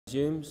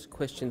Resumes.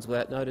 Questions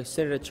without notice.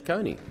 Senator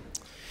Ciccone.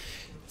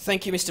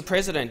 Thank you, Mr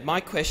President. My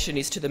question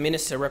is to the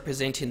Minister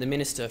representing the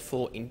Minister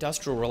for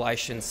Industrial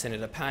Relations,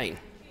 Senator Payne.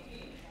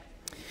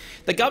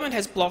 The government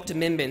has blocked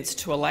amendments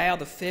to allow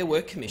the Fair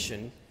Work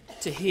Commission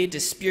to hear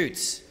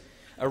disputes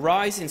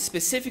arising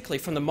specifically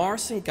from the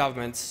Morrison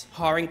government's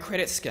hiring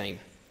credit scheme,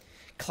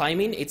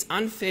 claiming its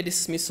unfair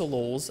dismissal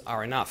laws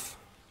are enough.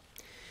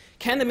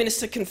 Can the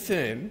minister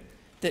confirm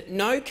that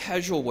no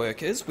casual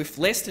workers with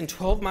less than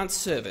 12 months'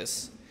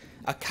 service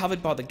are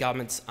covered by the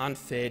government's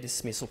unfair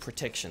dismissal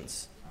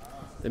protections?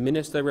 The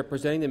Minister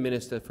representing the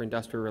Minister for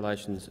Industrial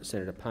Relations,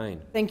 Senator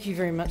Payne. Thank you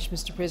very much,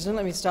 Mr President.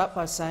 Let me start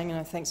by saying, and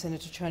I thank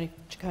Senator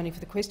Ciccone for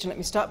the question, let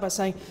me start by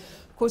saying,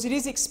 of course, it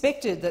is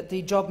expected that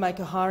the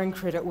JobMaker hiring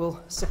credit will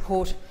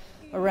support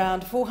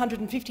around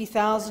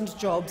 450,000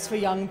 jobs for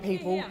young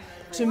people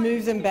to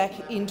move them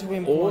back into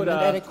employment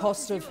at a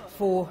cost of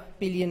 $4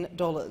 billion.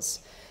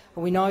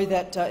 We know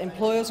that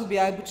employers will be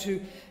able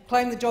to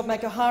claim the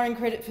JobMaker hiring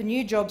credit for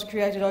new jobs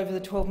created over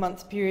the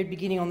 12-month period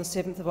beginning on the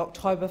 7th of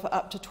October for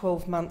up to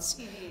 12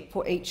 months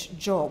for each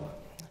job.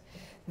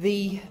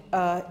 The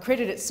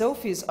credit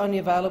itself is only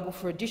available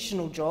for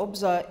additional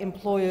jobs.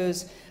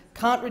 Employers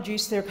can't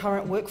reduce their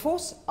current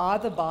workforce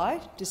either by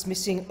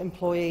dismissing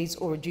employees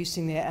or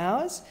reducing their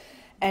hours,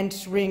 and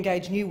to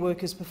re-engage new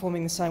workers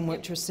performing the same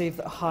work to receive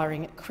the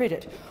hiring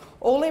credit.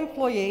 All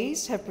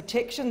employees have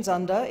protections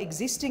under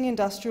existing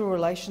industrial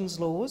relations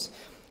laws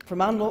from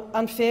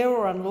unfair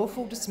or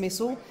unlawful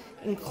dismissal,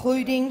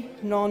 including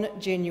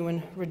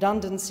non-genuine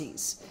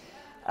redundancies.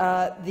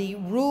 The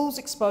rules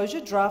exposure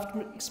draft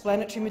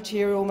explanatory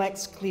material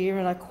makes clear,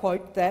 and I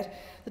quote, that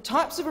the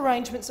types of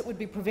arrangements that would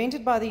be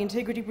prevented by the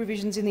integrity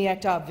provisions in the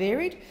Act are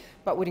varied,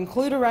 but would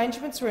include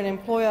arrangements where an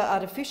employer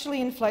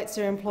artificially inflates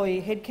their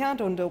employee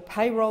headcount under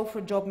payroll for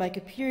a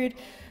JobMaker period,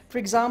 for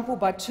example,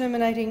 by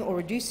terminating or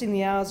reducing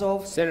the hours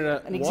of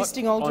an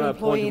existing older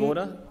employee.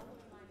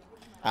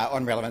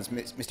 On relevance,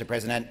 Mr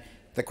President,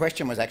 the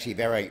question was actually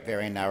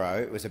very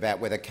narrow. It was about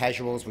whether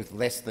casuals with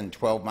less than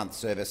 12 months'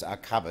 service are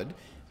covered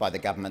by the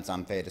government's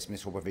unfair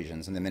dismissal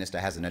provisions, and the minister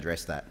hasn't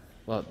addressed that.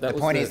 Well, the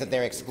point is that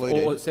they're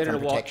excluded Senator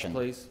from protection.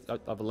 Watt, please.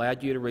 I've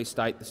allowed you to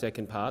restate the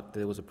second part.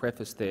 There was a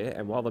preface there,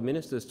 and while the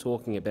minister is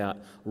talking about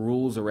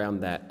rules around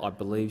that, I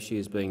believe she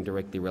is being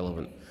directly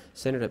relevant.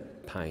 Senator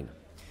Payne.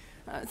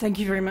 Thank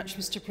you very much,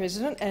 Mr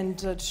President. And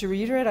to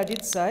reiterate, I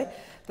did say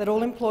that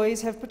all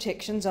employees have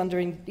protections under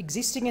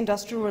existing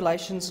industrial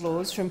relations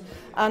laws from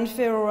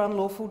unfair or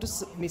unlawful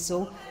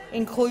dismissal,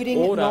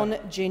 including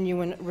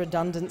non-genuine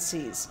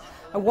redundancies.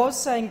 I was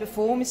saying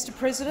before, Mr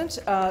President,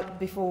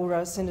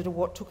 before Senator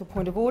Watt took a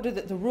point of order,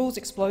 that the rules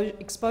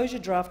exposure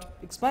draft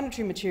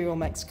explanatory material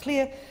makes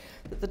clear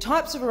that the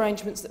types of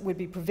arrangements that would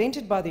be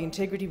prevented by the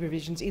integrity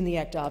provisions in the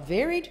Act are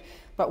varied,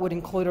 but would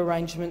include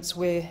arrangements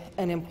where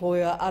an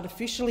employer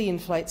artificially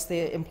inflates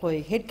their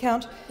employee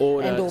headcount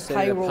and or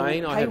payroll.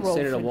 Payne, I have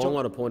Senator Wong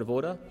on a point of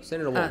order.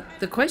 Senator Wong.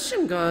 The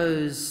question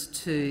goes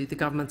to the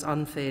government's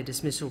unfair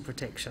dismissal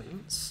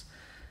protections,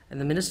 and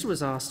the minister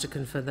was asked to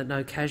confirm that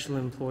no casual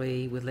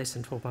employee with less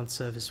than 12 months'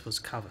 service was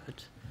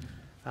covered.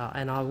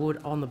 And I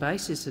would, on the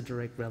basis of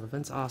direct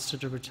relevance, ask her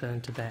to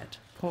return to that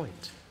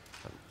point.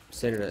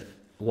 Senator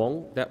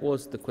Wong, that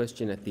was the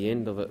question at the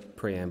end of a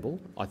preamble.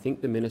 I think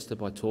the minister,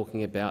 by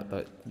talking about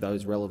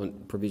those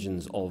relevant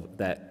provisions of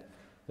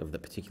the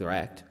particular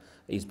Act,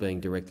 is being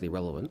directly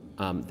relevant.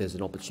 There's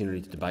an opportunity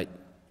to debate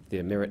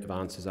the merit of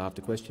answers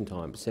after question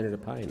time. Senator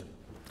Payne.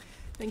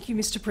 Thank you,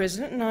 Mr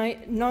President. And I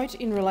note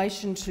in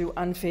relation to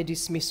unfair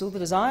dismissal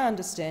that, as I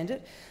understand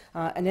it,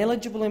 an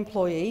eligible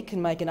employee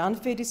can make an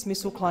unfair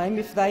dismissal claim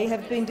if they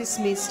have been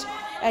dismissed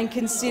and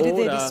consider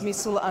their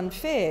dismissal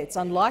unfair. It's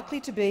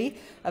unlikely to be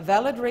a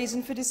valid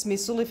reason for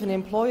dismissal if an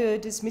employer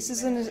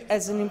dismisses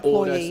as an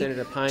employee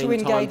to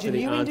engage a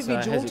new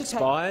individual to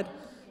expired.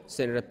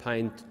 Senator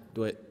Payne,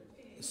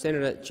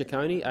 Senator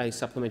Ciccone, a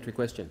supplementary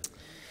question.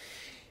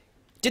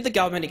 Did the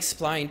government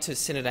explain to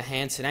Senator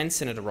Hanson and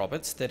Senator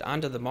Roberts that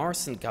under the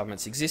Morrison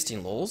government's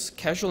existing laws,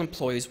 casual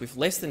employees with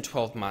less than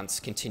 12 months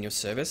continuous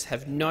service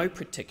have no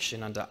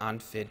protection under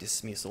unfair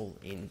dismissal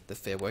in the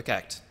Fair Work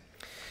Act?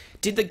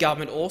 Did the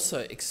government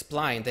also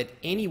explain that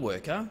any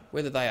worker,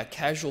 whether they are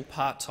casual,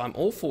 part-time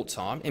or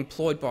full-time,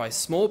 employed by a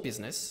small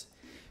business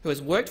who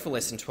has worked for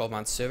less than 12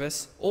 months'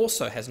 service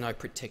also has no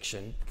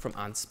protection from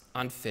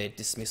unfair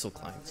dismissal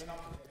claims?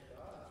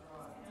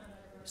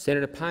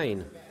 Senator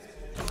Payne.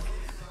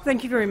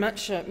 Thank you very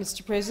much,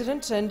 Mr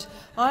President. And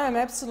I am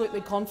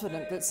absolutely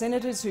confident that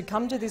senators who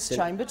come to this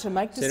chamber to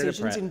make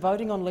decisions in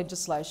voting on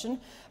legislation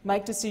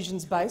make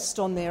decisions based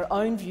on their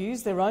own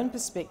views, their own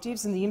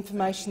perspectives and the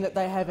information that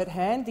they have at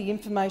hand, the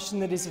information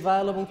that is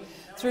available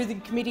through the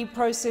committee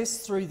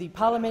process, through the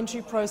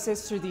parliamentary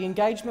process, through the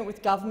engagement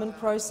with government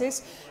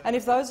process. And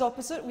if those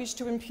opposite wish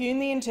to impugn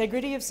the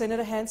integrity of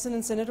Senator Hanson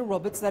and Senator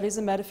Roberts, that is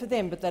a matter for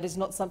them, but that is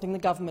not something the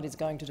government is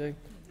going to do.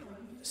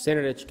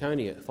 Senator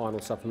Ciccone, a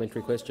final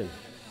supplementary question.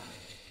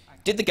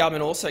 Did the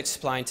government also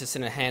explain to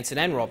Senator Hanson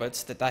and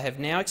Roberts that they have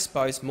now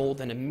exposed more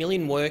than 1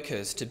 million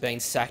workers to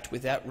being sacked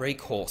without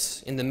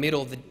recourse in the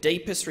middle of the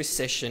deepest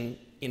recession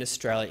in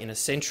Australia in a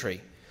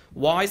century.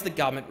 Why is the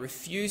government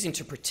refusing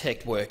to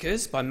protect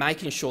workers by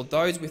making sure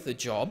those with a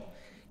job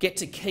get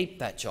to keep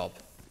that job?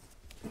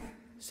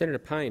 Senator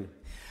Payne.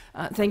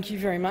 Thank you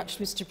very much,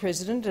 Mr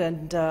President,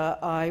 and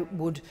I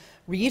would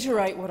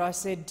reiterate what I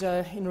said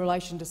in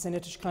relation to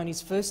Senator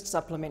Cicconi's first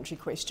supplementary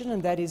question,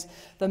 and that is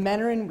the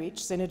manner in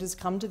which senators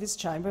come to this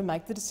chamber and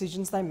make the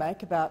decisions they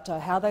make about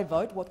how they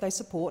vote, what they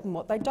support and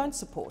what they don't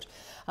support.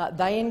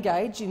 They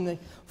engage in the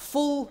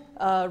full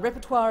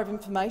repertoire of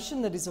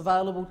information that is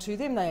available to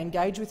them. They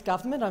engage with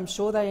government. I'm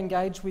sure they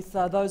engage with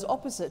those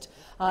opposite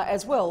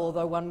as well,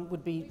 although one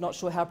would be not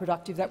sure how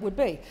productive that would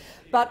be.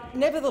 But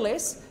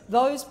nevertheless,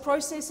 those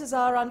processes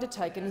are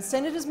undertaken and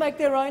senators make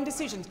their own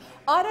decisions.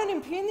 I don't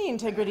impugn the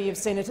integrity of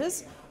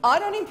senators. I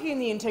don't impugn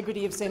the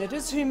integrity of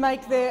senators who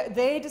make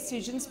their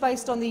decisions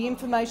based on the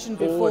information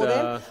before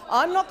them.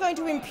 I'm not going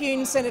to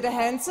impugn Senator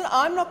Hanson.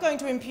 I'm not going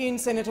to impugn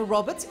Senator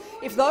Roberts.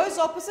 If those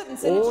opposite and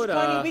Senator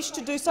Cicconi wish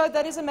to do so,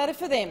 that is a matter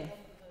for them.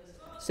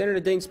 Senator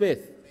Dean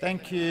Smith.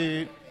 Thank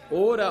you.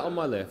 Order on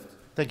my left.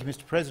 Thank you,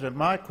 Mr President.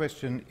 My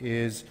question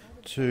is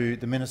to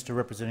the Minister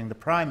representing the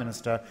Prime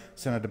Minister,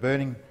 Senator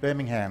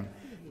Birmingham.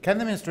 Can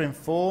the Minister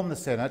inform the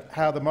Senate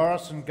how the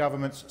Morrison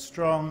government's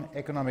strong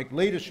economic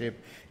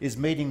leadership is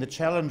meeting the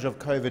challenge of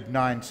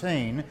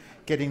COVID-19,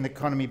 getting the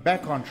economy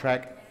back on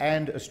track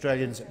and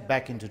Australians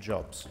back into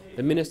jobs?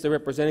 The Minister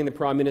representing the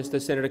Prime Minister,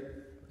 Senator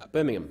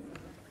Birmingham.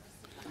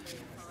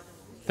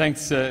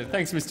 Thanks,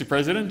 Mr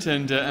President,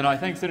 and I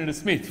thank Senator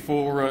Smith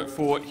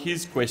for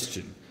his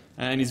question,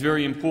 and his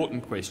very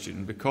important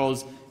question,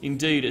 because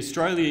indeed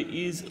Australia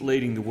is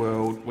leading the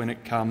world when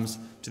it comes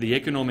to the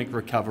economic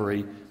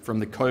recovery from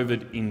the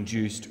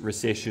COVID-induced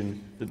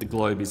recession that the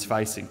globe is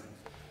facing.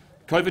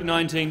 The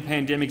COVID-19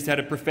 pandemic has had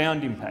a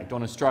profound impact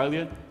on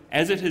Australia,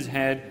 as it has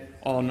had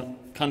on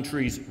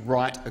countries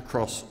right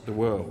across the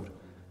world.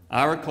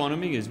 Our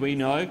economy, as we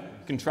know,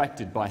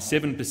 contracted by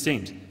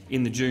 7%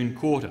 in the June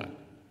quarter.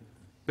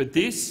 But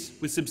this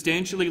was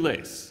substantially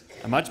less,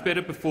 a much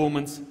better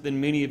performance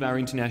than many of our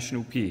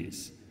international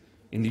peers.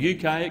 In the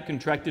UK, it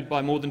contracted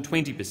by more than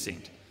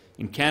 20%.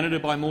 In Canada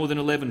by more than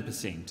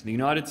 11%, in the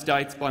United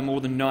States by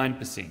more than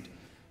 9%. It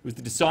was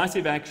the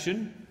decisive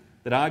action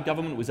that our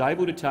government was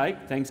able to take,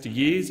 thanks to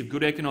years of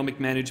good economic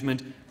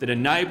management, that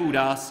enabled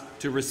us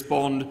to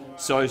respond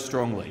so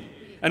strongly.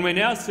 And we're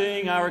now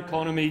seeing our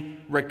economy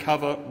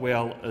recover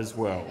well as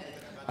well.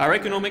 Our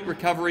economic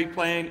recovery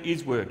plan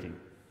is working.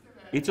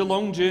 It's a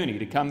long journey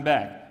to come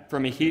back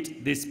from a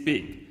hit this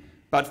big,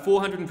 but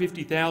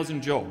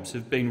 450,000 jobs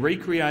have been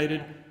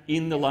recreated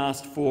in the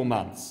last 4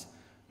 months.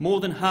 More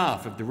than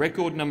half of the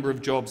record number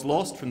of jobs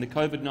lost from the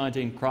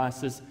COVID-19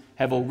 crisis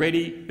have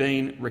already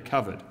been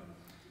recovered.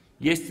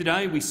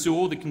 Yesterday we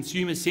saw the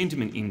Consumer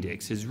Sentiment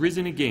Index has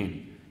risen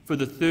again for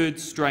the 3rd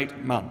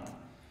straight month.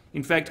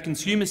 In fact,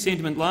 consumer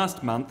sentiment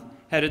last month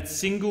had its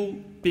single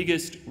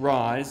biggest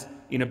rise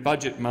in a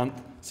budget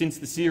month since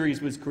the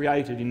series was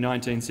created in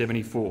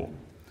 1974.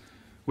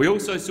 We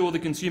also saw the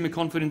Consumer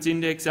Confidence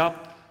Index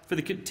up for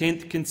the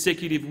 10th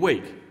consecutive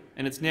week,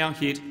 and it's now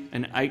hit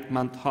an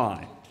 8-month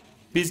high.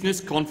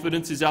 Business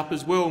confidence is up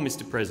as well,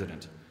 Mr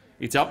President.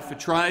 It's up for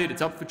trade,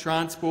 it's up for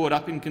transport,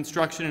 up in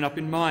construction and up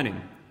in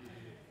mining.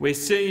 We're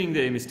seeing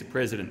there, Mr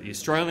President, the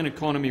Australian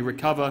economy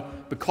recover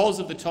because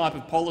of the type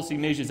of policy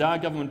measures our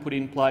government put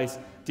in place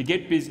to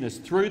get business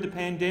through the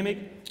pandemic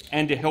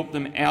and to help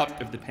them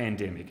out of the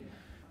pandemic.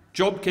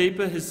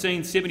 JobKeeper has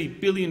seen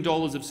 $70 billion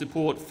of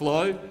support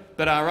flow,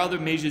 but our other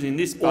measures in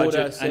this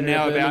budget are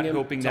now about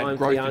helping that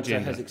growth agenda. The answer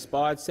has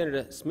expired.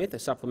 Senator Smith, a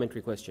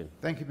supplementary question.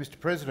 Thank you, Mr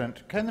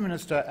President. Can the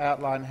Minister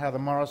outline how the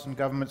Morrison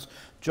government's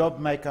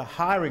JobMaker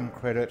hiring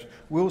credit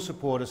will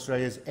support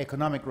Australia's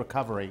economic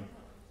recovery?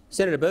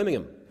 Senator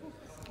Birmingham.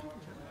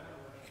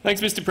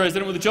 Thanks, Mr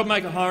President. Well, the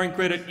JobMaker hiring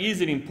credit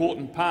is an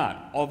important part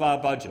of our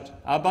budget.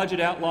 Our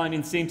budget outlined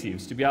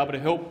incentives to be able to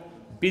help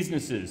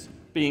businesses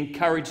be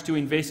encouraged to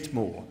invest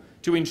more,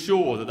 to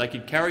ensure that they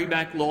could carry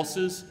back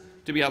losses,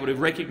 to be able to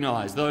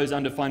recognise those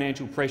under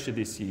financial pressure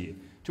this year,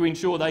 to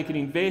ensure they can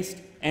invest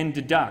and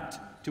deduct,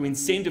 to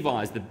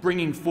incentivise the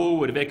bringing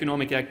forward of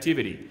economic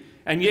activity.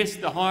 And yes,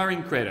 the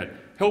hiring credit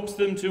helps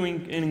them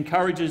and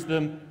encourages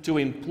them to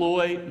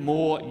employ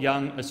more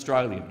young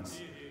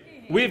Australians.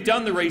 We've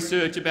done the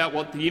research about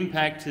what the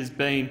impact has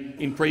been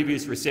in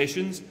previous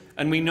recessions,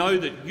 and we know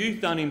that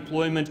youth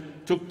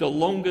unemployment took the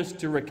longest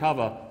to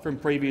recover from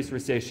previous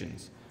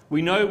recessions.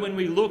 We know when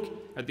we look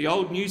at the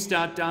old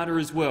Newstart data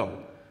as well,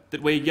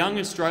 that where young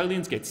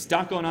Australians get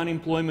stuck on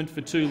unemployment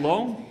for too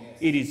long,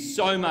 it is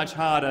so much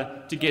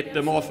harder to get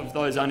them off of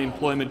those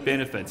unemployment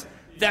benefits.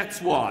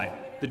 That's why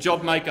the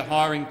JobMaker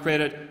hiring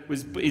credit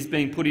is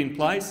being put in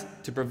place,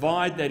 to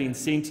provide that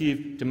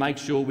incentive to make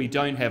sure we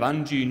don't have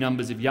undue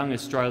numbers of young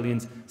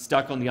Australians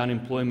stuck on the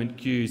unemployment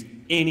queues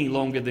any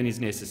longer than is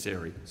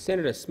necessary.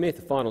 Senator Smith,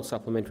 a final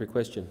supplementary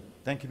question.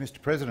 Thank you,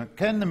 Mr President.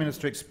 Can the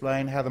Minister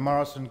explain how the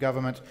Morrison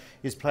government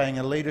is playing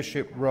a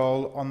leadership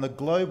role on the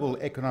global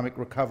economic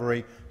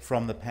recovery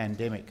from the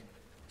pandemic?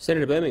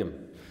 Senator Birmingham.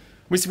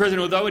 Mr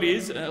President, although it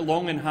is a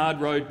long and hard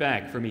road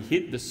back from a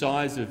hit the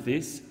size of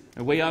this,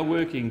 and we are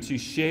working to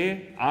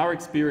share our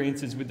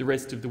experiences with the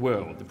rest of the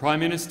world. The Prime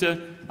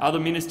Minister, other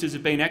ministers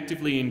have been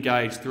actively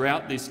engaged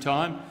throughout this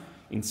time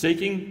in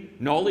seeking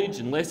knowledge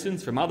and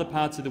lessons from other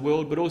parts of the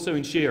world, but also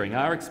in sharing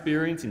our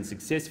experience in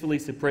successfully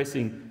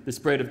suppressing the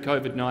spread of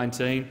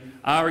COVID-19,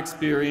 our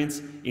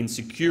experience in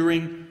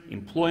securing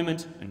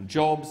employment and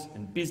jobs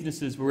and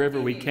businesses wherever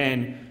we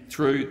can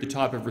through the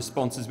type of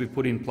responses we've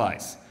put in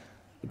place.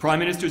 The Prime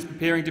Minister is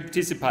preparing to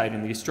participate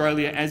in the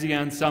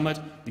Australia-ASEAN Summit,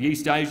 the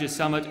East Asia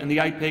Summit and the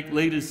APEC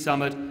Leaders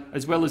Summit,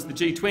 as well as the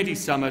G20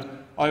 Summit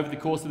over the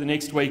course of the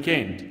next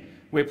weekend.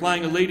 We're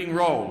playing a leading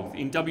role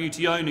in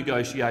WTO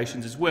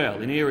negotiations as well,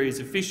 in areas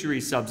of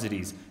fisheries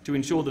subsidies to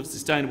ensure the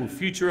sustainable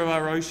future of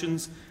our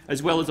oceans,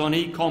 as well as on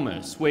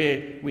e-commerce,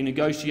 where we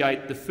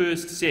negotiate the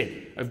first set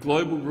of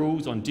global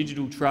rules on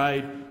digital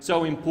trade,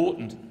 so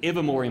important,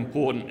 ever more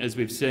important, as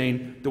we've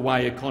seen the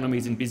way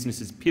economies and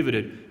businesses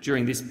pivoted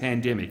during this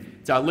pandemic.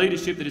 It's our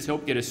leadership that has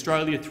helped get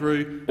Australia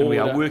through, and we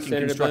are working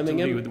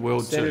constructively with the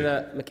world too.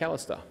 Senator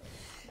McAllister.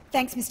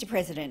 Thanks, Mr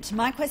President.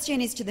 My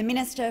question is to the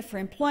Minister for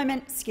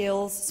Employment,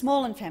 Skills,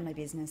 Small and Family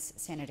Business,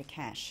 Senator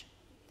Cash.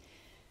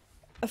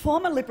 A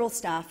former Liberal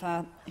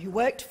staffer who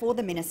worked for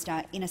the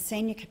Minister in a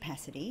senior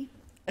capacity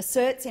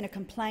asserts in a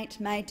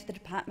complaint made to the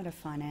Department of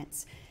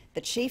Finance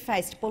that she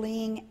faced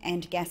bullying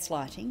and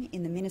gaslighting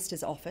in the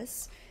Minister's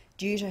office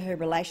due to her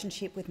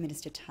relationship with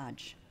Minister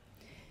Tudge.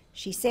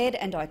 She said,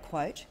 and I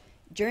quote,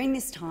 "During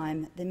this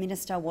time, the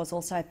Minister was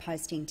also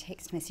posting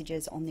text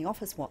messages on the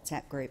office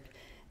WhatsApp group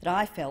that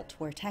I felt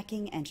were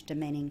attacking and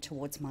demeaning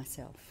towards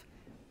myself."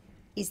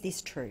 Is this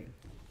true?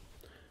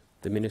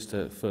 The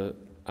Minister for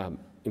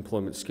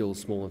Employment, Skills,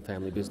 Small and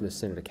Family Business,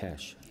 Senator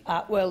Cash.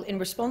 Well, in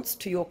response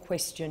to your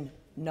question,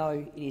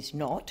 no, it is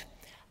not.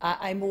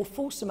 A more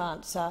fulsome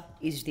answer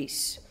is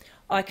this.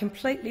 I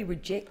completely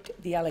reject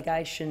the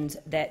allegations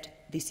that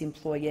this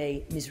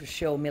employee, Ms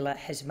Rochelle Miller,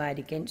 has made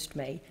against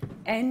me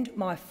and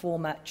my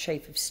former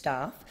Chief of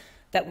Staff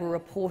that were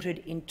reported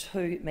in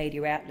 2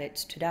 media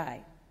outlets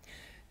today.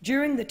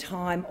 During the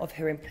time of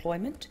her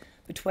employment,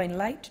 between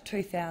late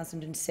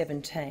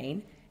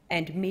 2017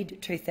 and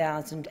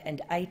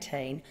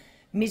mid-2018,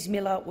 Ms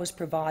Miller was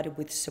provided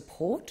with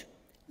support,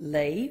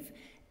 leave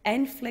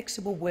and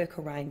flexible work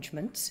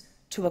arrangements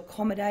to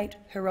accommodate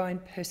her own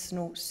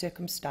personal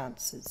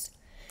circumstances.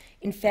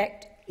 In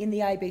fact, in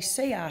the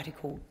ABC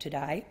article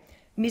today,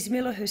 Ms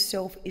Miller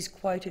herself is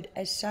quoted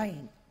as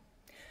saying,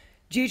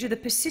 "Due to the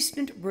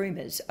persistent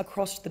rumours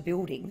across the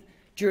building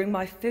during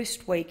my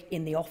first week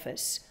in the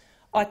office,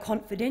 I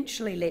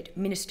confidentially let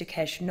Minister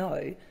Cash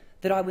know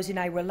that I was in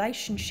a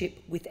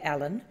relationship with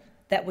Alan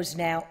that was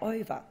now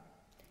over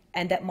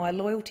and that my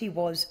loyalty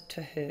was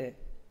to her.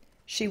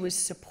 She was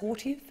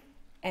supportive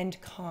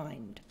and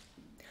kind."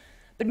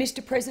 But,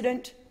 Mr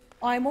President,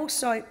 I am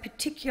also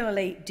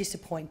particularly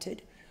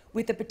disappointed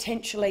with the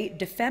potentially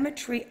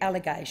defamatory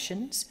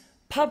allegations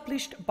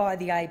published by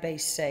the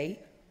ABC,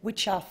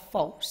 which are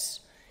false,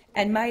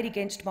 and made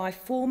against my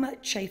former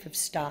Chief of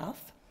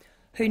Staff,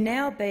 who,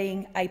 now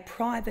being a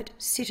private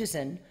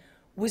citizen,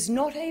 was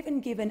not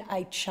even given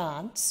a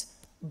chance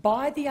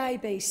by the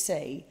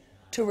ABC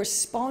to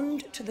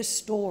respond to the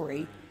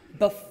story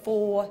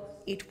before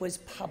it was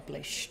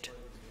published.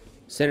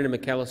 Senator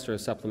McAllister, a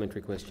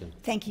supplementary question.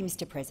 Thank you,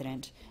 Mr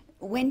President.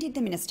 When did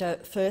the Minister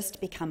first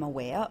become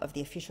aware of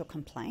the official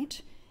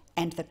complaint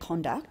and the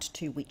conduct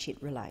to which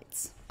it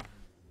relates?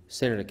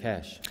 Senator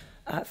Cash.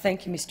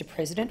 Thank you, Mr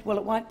President. Well,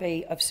 it won't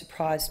be of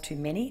surprise to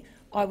many.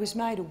 I was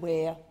made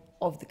aware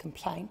of the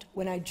complaint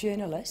when a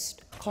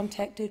journalist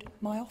contacted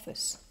my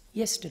office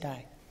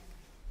yesterday.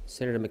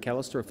 Senator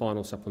McAllister, a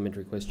final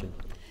supplementary question.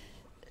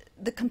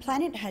 The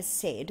complainant has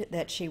said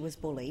that she was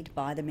bullied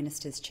by the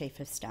Minister's Chief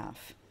of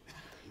Staff.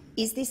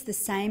 Is this the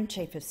same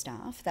Chief of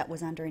Staff that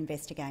was under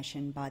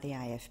investigation by the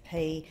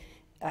AFP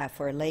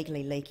for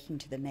illegally leaking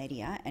to the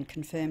media and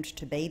confirmed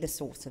to be the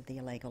source of the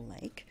illegal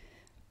leak,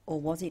 or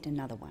was it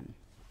another one?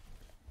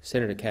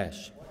 Senator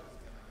Cash.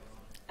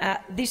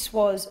 This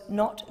was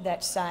not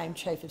that same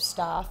Chief of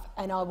Staff,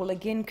 and I will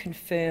again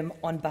confirm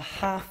on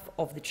behalf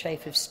of the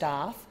Chief of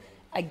Staff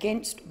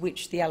against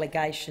which the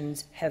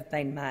allegations have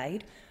been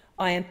made,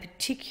 I am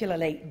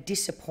particularly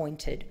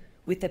disappointed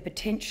with the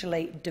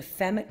potentially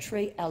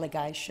defamatory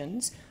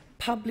allegations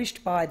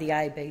published by the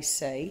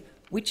ABC,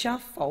 which are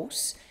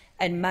false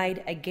and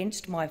made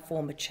against my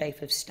former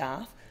Chief of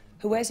Staff,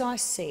 who, as I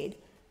said,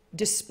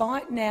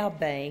 despite now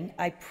being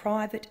a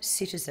private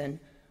citizen,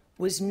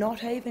 was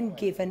not even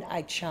given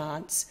a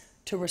chance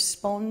to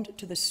respond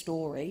to the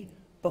story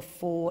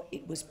before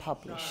it was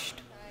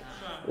published.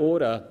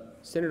 Order.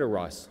 Senator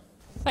Rice.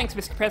 Thanks,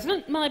 Mr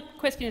President. My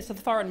question is to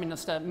the Foreign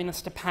Minister,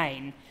 Minister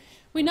Payne.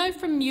 We know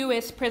from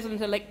US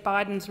President-elect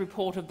Biden's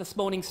report of this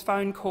morning's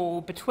phone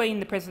call between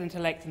the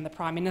President-elect and the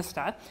Prime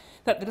Minister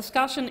that the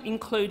discussion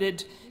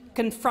included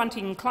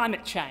confronting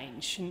climate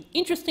change. And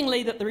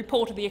interestingly, that the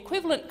report of the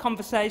equivalent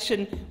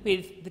conversation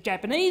with the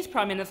Japanese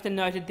Prime Minister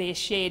noted their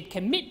shared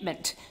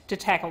commitment to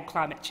tackle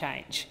climate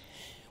change.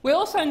 We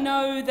also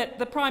know that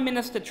the Prime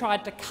Minister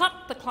tried to cut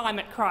the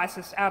climate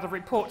crisis out of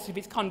reports of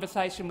his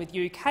conversation with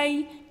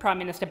UK Prime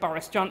Minister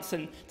Boris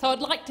Johnson. So I'd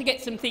like to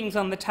get some things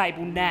on the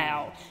table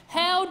now.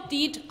 How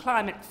did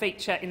climate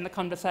feature in the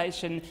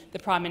conversation the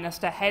Prime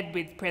Minister had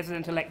with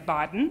President-elect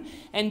Biden,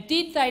 and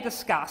did they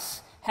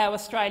discuss how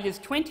Australia's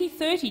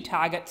 2030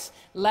 targets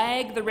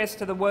lag the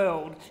rest of the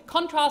world,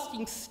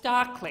 contrasting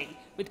starkly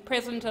with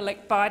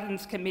President-elect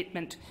Biden's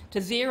commitment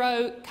to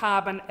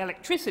zero-carbon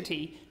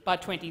electricity by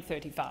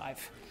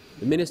 2035?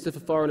 The Minister for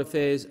Foreign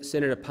Affairs,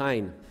 Senator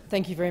Payne.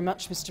 Thank you very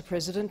much, Mr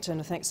President, and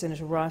I thank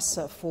Senator Rice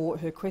for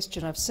her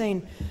question. I've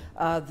seen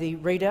the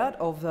readout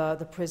of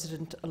the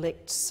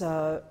President-elect's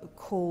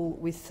call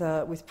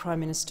with Prime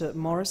Minister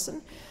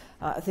Morrison.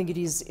 I think it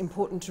is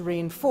important to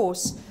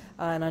reinforce,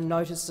 and I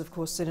notice, of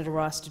course, Senator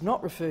Rice did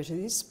not refer to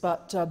this,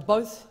 but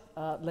both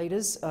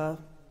leaders,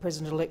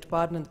 President-elect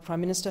Biden and the Prime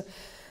Minister,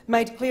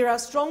 made clear our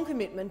strong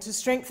commitment to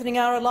strengthening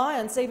our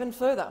alliance even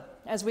further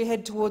as we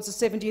head towards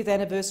the 70th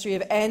anniversary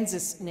of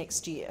ANZUS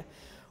next year.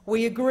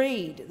 We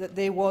agreed that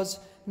there was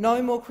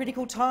no more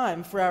critical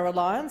time for our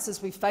alliance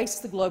as we face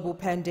the global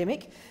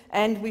pandemic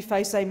and we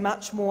face a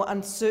much more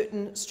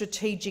uncertain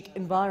strategic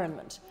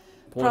environment.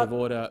 Point of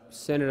order.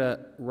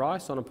 Senator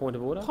Rice on a point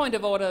of order. Point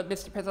of order,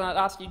 Mr President.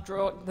 I'd ask you to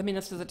draw the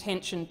Minister's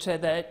attention to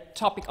the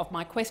topic of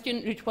my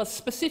question, which was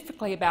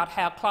specifically about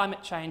how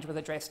climate change was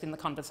addressed in the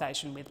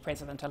conversation with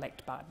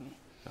President-elect Biden.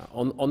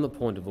 On the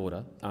point of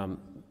order,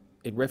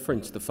 it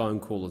referenced the phone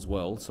call as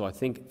well, so I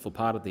think for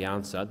part of the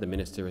answer the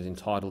Minister is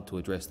entitled to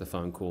address the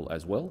phone call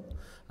as well.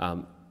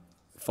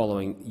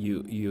 Following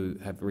you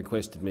have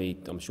requested me,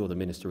 I'm sure the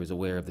Minister is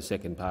aware of the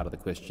second part of the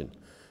question.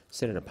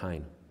 Senator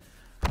Payne.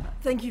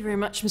 Thank you very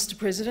much, Mr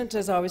President.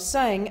 As I was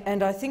saying,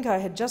 and I think I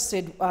had just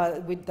said,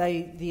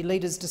 the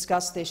leaders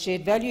discussed their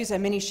shared values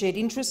and many shared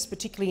interests,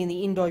 particularly in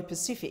the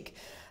Indo-Pacific.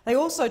 They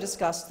also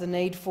discussed the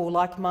need for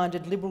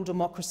like-minded liberal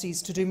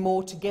democracies to do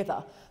more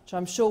together, which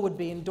I'm sure would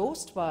be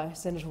endorsed by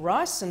Senator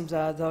Rice and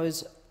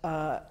those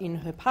in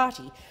her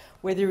party,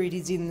 whether it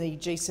is in the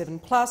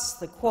G7+,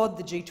 the Quad,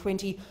 the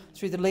G20,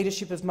 through the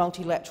leadership of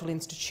multilateral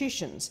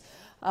institutions.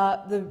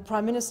 The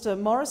Prime Minister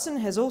Morrison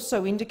has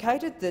also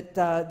indicated that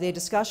their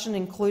discussion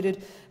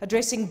included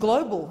addressing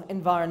global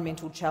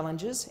environmental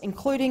challenges,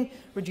 including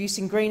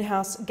reducing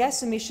greenhouse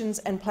gas emissions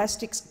and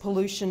plastics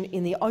pollution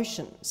in the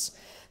oceans.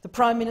 The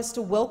Prime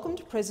Minister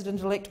welcomed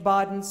President-elect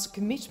Biden's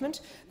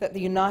commitment that the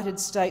United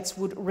States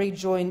would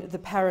rejoin the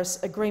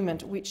Paris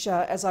Agreement, which,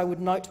 as I would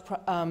note,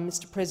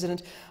 Mr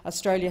President,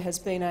 Australia has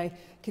been a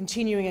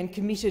continuing and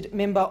committed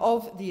member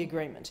of the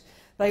agreement.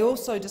 They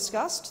also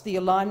discussed the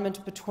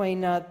alignment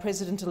between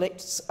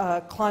President-elect's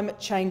climate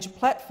change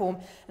platform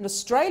and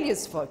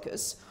Australia's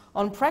focus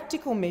on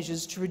practical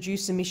measures to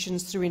reduce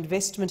emissions through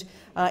investment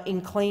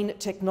in clean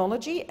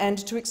technology and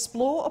to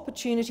explore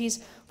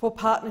opportunities for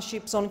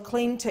partnerships on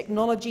clean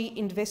technology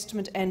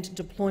investment and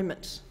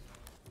deployment.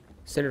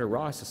 Senator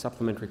Rice, a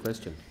supplementary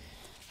question.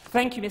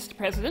 Thank you, Mr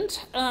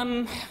President.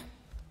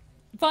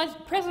 Vice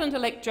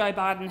President-elect Joe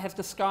Biden has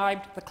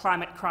described the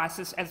climate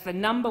crisis as the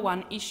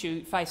 #1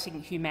 issue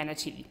facing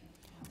humanity.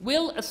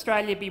 Will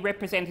Australia be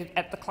represented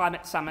at the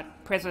climate summit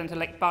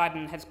President-elect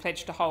Biden has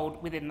pledged to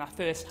hold within the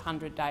first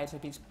 100 days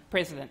of his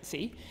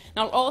presidency?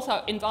 And I'll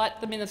also invite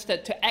the Minister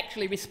to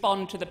actually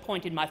respond to the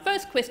point in my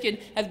first question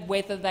as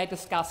whether they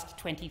discussed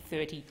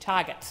 2030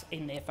 targets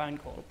in their phone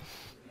call.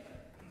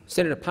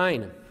 Senator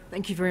Payne.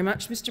 Thank you very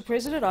much, Mr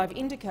President. I've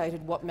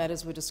indicated what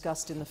matters were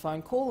discussed in the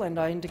phone call, and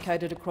I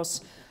indicated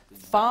across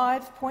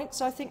 5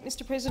 points, I think,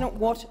 Mr President,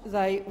 what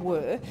they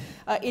were.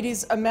 It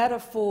is a matter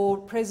for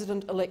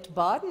President-elect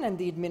Biden and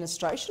the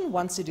administration,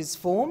 once it is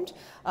formed,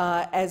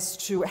 as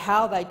to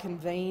how they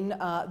convene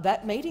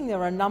that meeting. There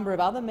are a number of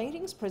other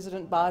meetings.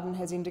 President-elect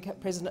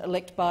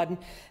Biden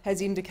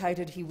has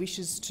indicated he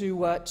wishes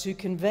to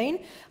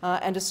convene,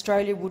 and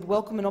Australia would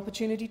welcome an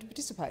opportunity to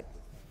participate.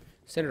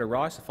 Senator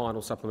Rice, a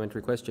final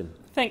supplementary question.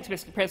 Thanks,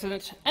 Mr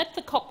President. At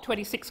the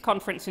COP26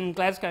 conference in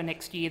Glasgow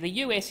next year, the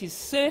US is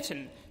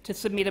certain to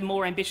submit a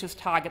more ambitious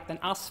target than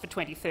us for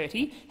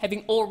 2030,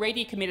 having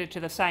already committed to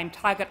the same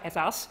target as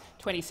us,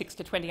 26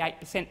 to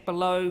 28%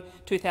 below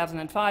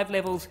 2005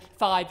 levels,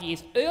 5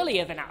 years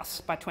earlier than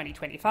us by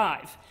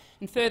 2025.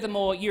 And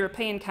furthermore,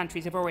 European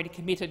countries have already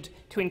committed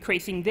to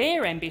increasing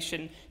their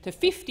ambition to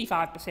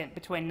 55%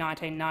 between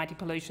 1990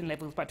 pollution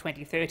levels by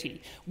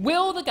 2030.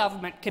 Will the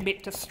government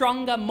commit to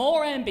stronger,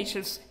 more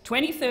ambitious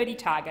 2030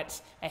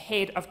 targets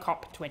ahead of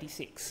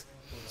COP26?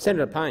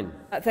 Senator Payne.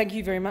 Thank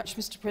you very much,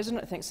 Mr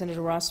President. I thank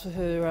Senator Rice for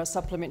her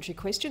supplementary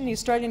question. The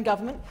Australian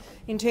government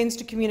intends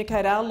to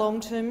communicate our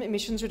long-term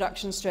emissions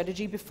reduction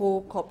strategy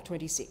before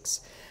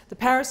COP26. The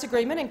Paris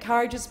Agreement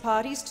encourages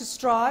parties to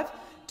strive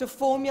to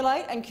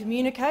formulate and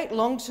communicate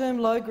long-term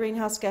low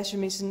greenhouse gas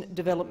emission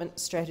development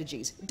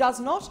strategies. It does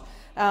not,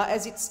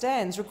 as it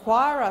stands,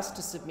 require us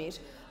to submit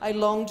a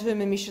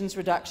long-term emissions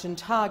reduction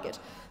target.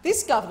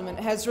 This government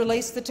has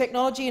released the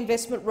Technology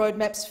Investment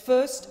Roadmap's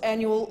first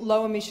annual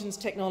low-emissions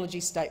technology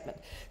statement,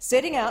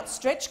 setting out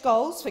stretch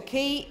goals for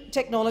key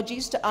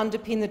technologies to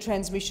underpin the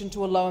transition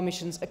to a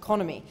low-emissions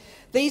economy.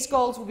 These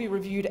goals will be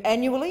reviewed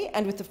annually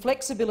and with the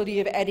flexibility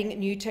of adding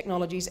new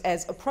technologies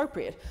as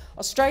appropriate.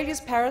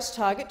 Australia's Paris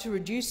target to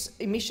reduce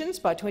emissions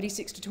by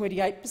 26 to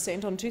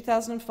 28% on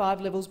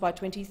 2005 levels by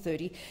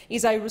 2030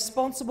 is a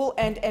responsible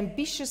and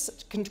ambitious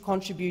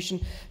contribution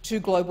to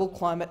global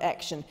climate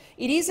action.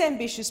 It is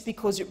ambitious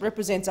because it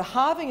represents a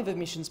halving of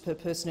emissions per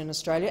person in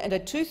Australia and a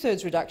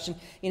two-thirds reduction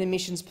in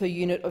emissions per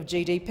unit of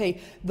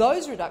GDP.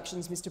 Those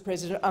reductions, Mr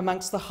President, are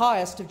amongst the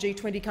highest of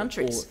G20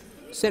 countries.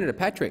 Senator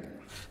Patrick.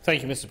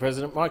 Thank you, Mr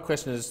President. My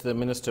question is to the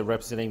Minister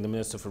representing the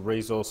Minister for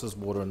Resources,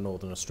 Water and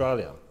Northern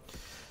Australia.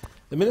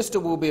 The Minister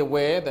will be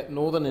aware that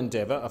Northern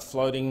Endeavour, a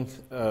floating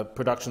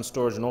production,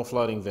 storage and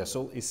offloading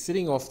vessel, is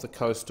sitting off the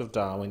coast of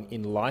Darwin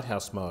in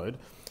lighthouse mode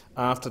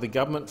after the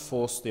government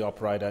forced the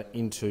operator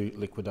into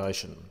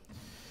liquidation.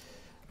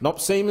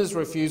 NOPSEMA's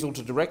refusal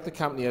to direct the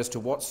company as to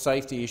what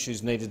safety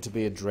issues needed to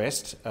be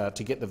addressed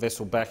to get the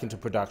vessel back into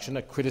production,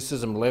 a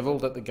criticism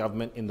levelled at the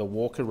government in the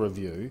Walker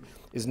Review,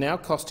 is now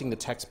costing the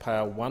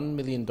taxpayer $1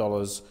 million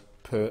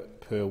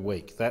per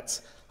week.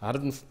 That's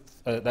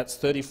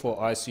 34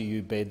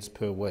 ICU beds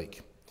per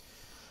week.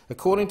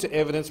 According to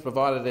evidence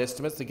provided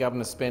estimates, the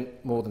government has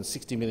spent more than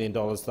 $60 million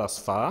thus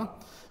far.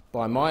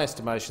 By my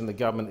estimation, the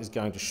government is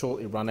going to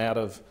shortly run out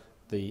of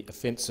the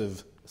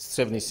offensive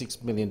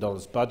 $76 million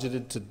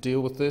budgeted to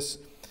deal with this.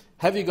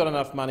 Have you got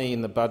enough money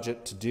in the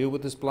budget to deal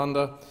with this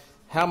blunder?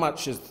 How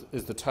much is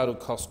the total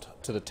cost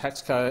to the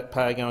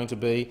taxpayer going to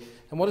be?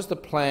 And what is the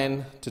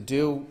plan to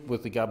deal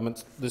with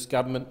this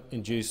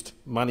government-induced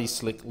money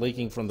slick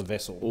leaking from the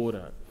vessel?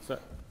 Order. So,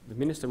 the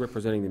Minister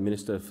representing the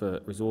Minister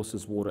for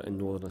Resources, Water and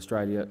Northern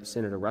Australia,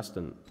 Senator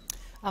Ruston.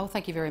 Well,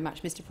 thank you very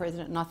much, Mr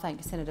President, and I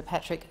thank Senator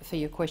Patrick for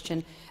your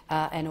question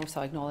and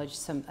also acknowledge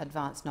some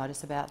advance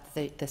notice about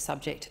the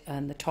subject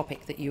and the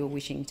topic that you are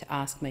wishing to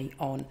ask me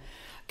on.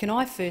 Can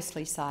I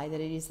firstly say that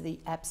it is the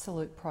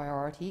absolute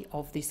priority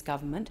of this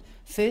government,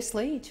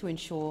 firstly, to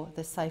ensure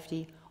the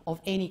safety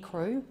of any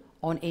crew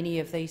on any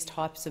of these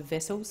types of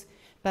vessels,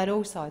 but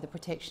also the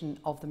protection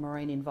of the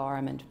marine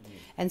environment.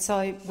 And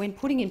so, when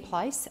putting in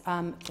place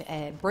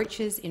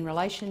breaches in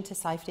relation to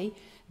safety,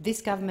 this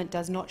government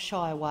does not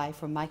shy away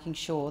from making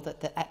sure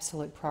that the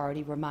absolute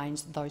priority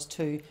remains those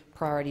two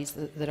priorities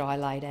that I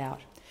laid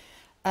out.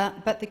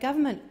 But the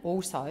government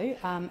also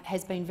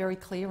has been very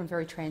clear and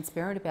very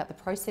transparent about the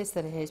process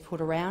that it has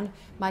put around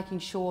making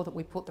sure that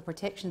we put the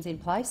protections in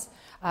place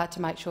to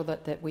make sure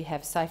that we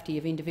have safety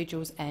of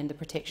individuals and the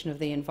protection of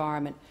the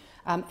environment.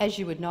 As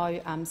you would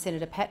know,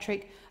 Senator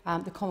Patrick,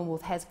 the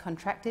Commonwealth has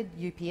contracted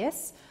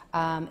UPS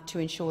to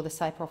ensure the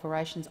safe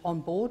operations on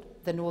board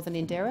the Northern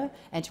Endeavour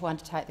and to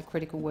undertake the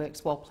critical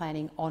works while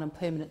planning on a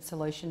permanent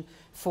solution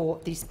for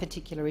this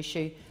particular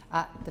issue,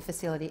 the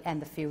facility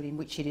and the field in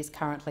which it is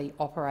currently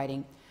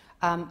operating.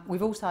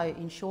 We've also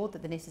ensured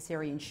that the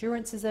necessary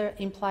insurances are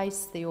in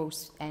place, the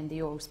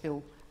oil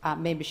spill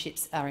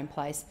memberships are in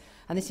place,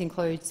 and this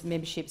includes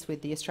memberships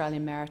with the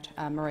Australian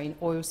Marine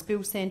Oil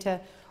Spill Centre,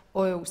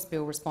 Oil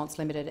Spill Response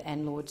Limited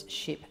and Lord's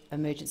Ship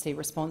Emergency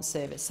Response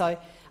Service. So,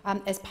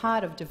 as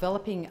part of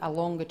developing a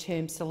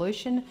longer-term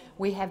solution,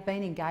 we have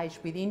been engaged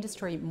with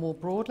industry more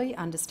broadly,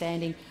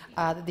 understanding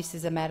that this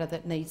is a matter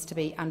that needs to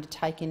be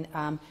undertaken,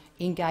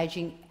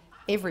 engaging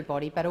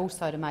everybody, but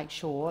also to make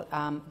sure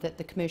that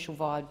the commercial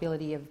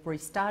viability of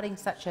restarting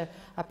such a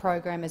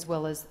program, as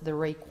well as the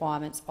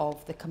requirements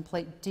of the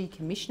complete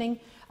decommissioning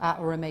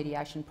or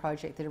remediation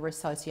project that are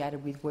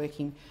associated with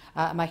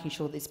making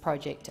sure this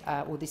project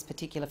or this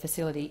particular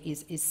facility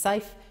is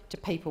safe to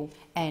people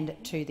and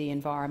to the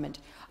environment.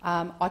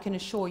 I can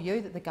assure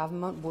you that the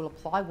government will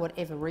apply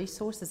whatever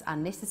resources are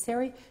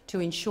necessary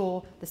to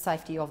ensure the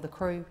safety of the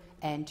crew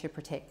and to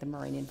protect the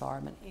marine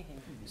environment.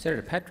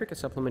 Senator Patrick, a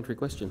supplementary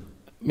question.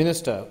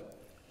 Minister,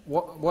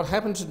 what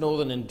happened to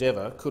Northern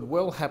Endeavour could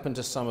well happen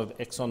to some of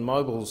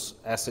ExxonMobil's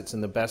assets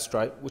in the Bass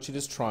Strait, which it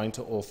is trying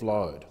to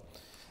offload.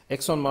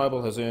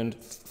 ExxonMobil has earned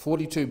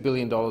 $42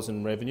 billion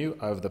in revenue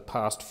over the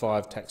past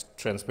 5 tax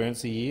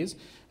transparency years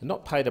and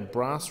not paid a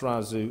brass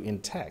razoo in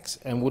tax,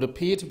 and would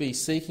appear to be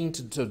seeking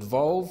to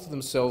devolve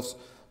themselves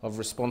of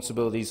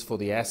responsibilities for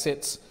the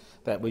assets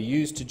that were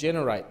used to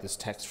generate this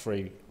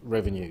tax-free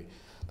revenue.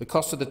 The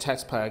cost of the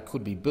taxpayer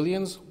could be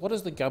billions. What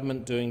is the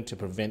government doing to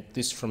prevent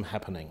this from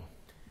happening?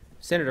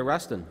 Senator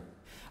Ruston.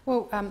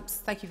 Well,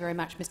 thank you very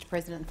much, Mr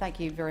President, and thank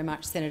you very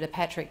much, Senator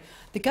Patrick.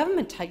 The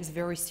government takes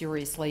very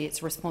seriously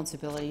its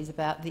responsibilities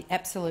about the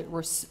absolute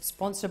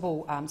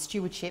responsible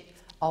stewardship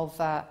of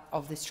the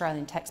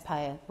Australian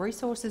taxpayer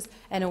resources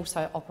and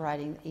also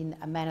operating in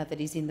a manner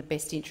that is in the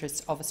best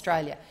interests of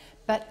Australia.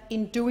 But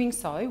in doing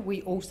so,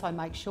 we also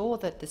make sure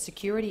that the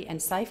security and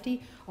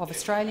safety of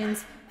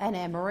Australians and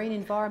our marine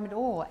environment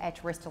or our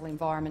terrestrial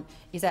environment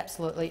is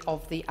absolutely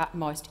of the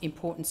utmost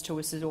importance to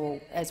us all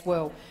as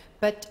well.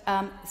 But,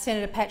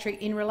 Senator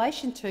Patrick, in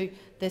relation to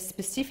the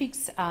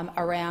specifics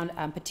around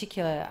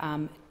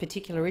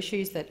particular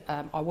issues that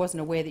I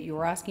wasn't aware that you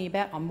were asking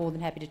about, I'm more than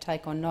happy to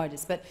take on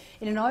notice. But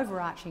in an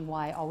overarching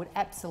way, I would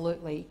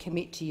absolutely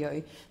commit to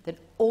you that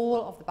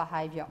all of the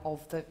behaviour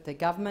of the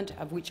government,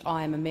 of which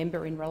I am a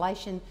member, in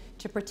relation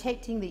to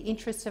protecting the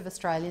interests of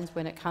Australians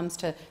when it comes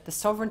to the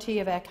sovereignty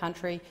of our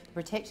country, the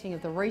protecting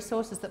of the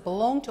resources that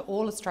belong to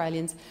all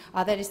Australians,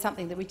 that is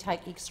something that we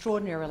take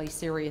extraordinarily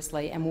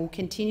seriously and will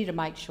continue to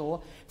make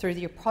sure, through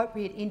the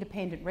appropriate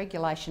independent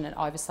regulation and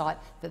oversight,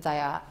 that they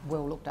are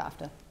well looked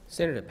after.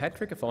 Senator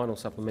Patrick, a final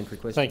supplementary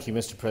question. Thank you,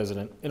 Mr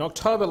President. In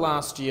October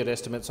last year, at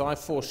estimates, I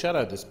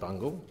foreshadowed this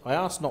bungle. I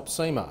asked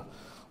NOPSEMA,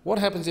 what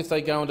happens if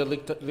they go into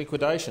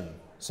liquidation,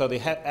 so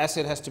the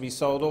asset has to be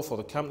sold off or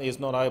the company is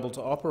not able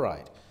to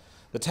operate?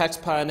 The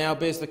taxpayer now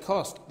bears the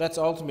cost. That's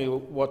ultimately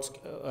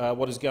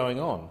what is going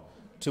on.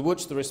 To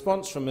which the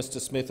response from Mr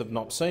Smith of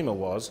NOPSEMA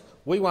was,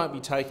 we won't be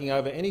taking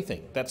over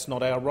anything. That's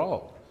not our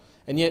role.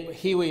 And yet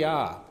here we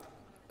are,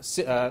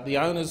 the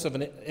owners of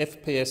an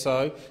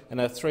FPSO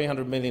and a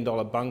 $300 million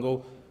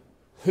bungle.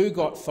 Who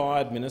got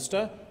fired,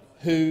 Minister?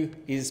 Who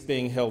is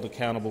being held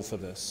accountable for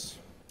this?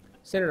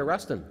 Senator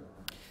Ruston.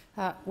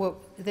 Well,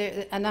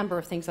 there are a number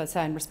of things I'd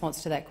say in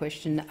response to that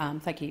question.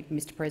 Thank you,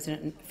 Mr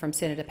President, from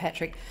Senator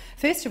Patrick.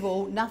 First of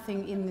all,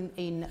 nothing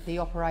in the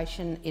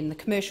operation in the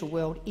commercial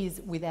world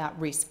is without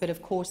risk, but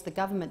of course the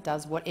government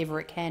does whatever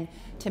it can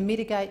to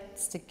mitigate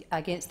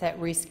against that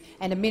risk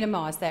and to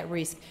minimise that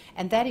risk.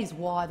 And that is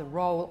why the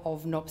role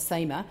of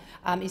NOPSEMA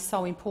is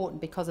so important,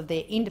 because of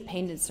their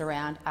independence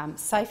around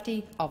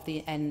safety of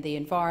the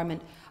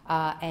environment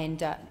and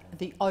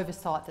the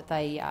oversight that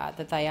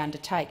they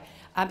undertake.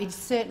 It is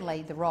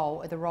certainly the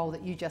role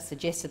that you just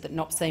suggested that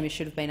NOPSEMA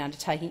should have been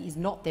undertaking is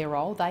not their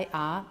role. They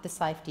are the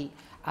safety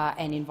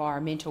and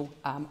environmental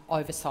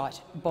oversight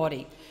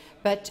body.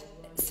 But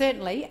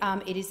certainly,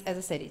 it is, as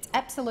I said, it's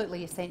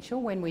absolutely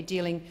essential when we're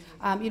dealing,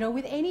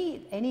 with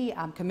any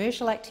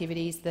commercial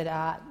activities that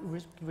are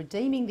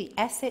redeeming the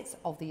assets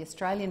of the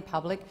Australian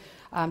public,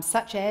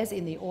 such as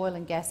in the oil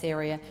and gas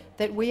area,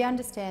 that we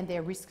understand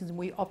their risks and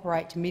we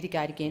operate to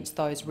mitigate against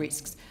those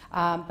risks.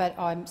 But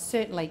I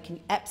certainly can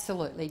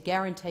absolutely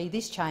guarantee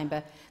this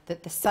chamber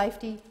that the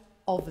safety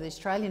of the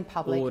Australian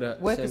public,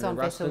 workers on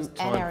vessels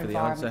and our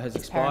environment has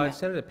is expired. paramount.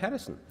 Senator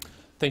Patterson.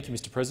 Thank you,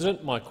 Mr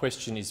President. My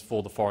question is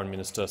for the Foreign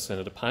Minister,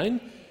 Senator Payne.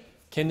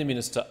 Can the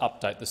minister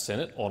update the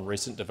Senate on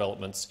recent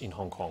developments in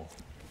Hong Kong?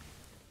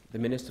 The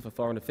Minister for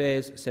Foreign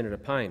Affairs, Senator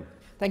Payne.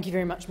 Thank you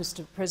very much,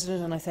 Mr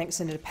President, and I thank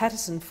Senator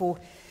Patterson for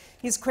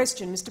his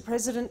question. Mr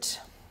President,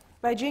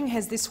 Beijing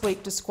has this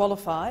week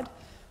disqualified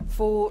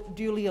 4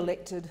 duly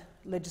elected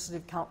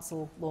Legislative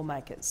Council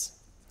lawmakers.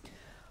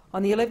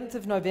 On the 11th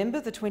of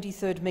November, the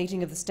 23rd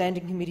meeting of the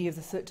Standing Committee of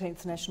the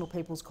 13th National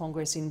People's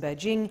Congress in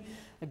Beijing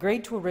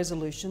agreed to a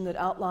resolution that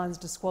outlines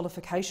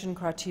disqualification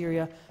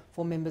criteria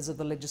for members of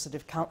the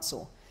Legislative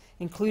Council,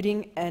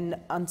 including an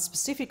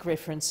unspecific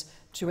reference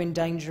to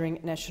endangering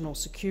national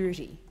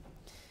security.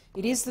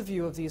 It is the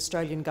view of the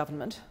Australian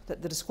government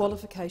that the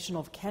disqualification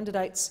of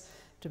candidates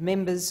to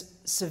members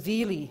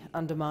severely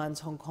undermines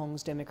Hong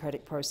Kong's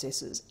democratic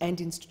processes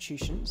and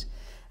institutions,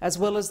 as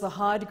well as the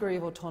high degree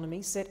of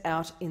autonomy set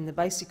out in the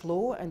Basic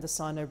Law and the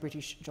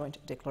Sino-British Joint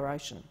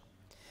Declaration.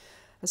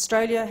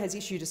 Australia has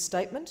issued a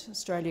statement.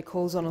 Australia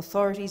calls on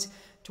authorities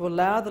to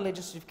allow the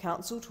Legislative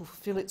Council to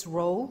fulfil its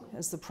role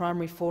as the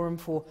primary forum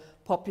for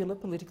popular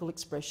political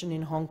expression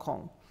in Hong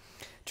Kong,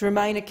 to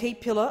remain a key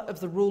pillar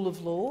of the rule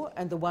of law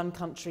and the one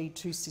country,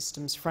 two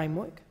systems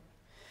framework.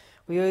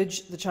 We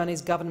urge the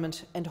Chinese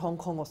government and Hong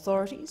Kong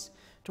authorities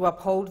to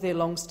uphold their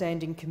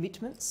long-standing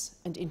commitments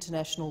and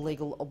international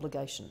legal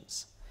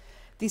obligations.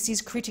 This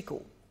is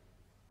critical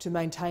to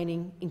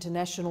maintaining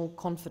international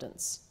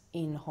confidence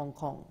in Hong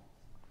Kong.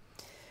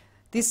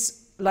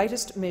 This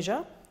latest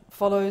measure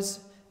follows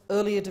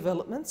earlier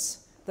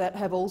developments that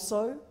have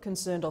also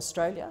concerned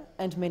Australia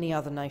and many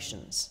other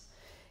nations.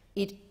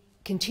 It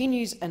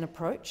continues an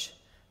approach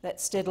that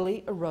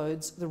steadily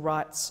erodes the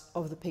rights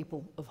of the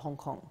people of Hong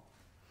Kong.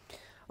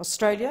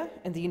 Australia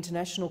and the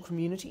international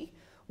community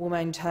will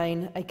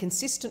maintain a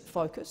consistent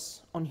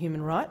focus on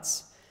human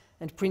rights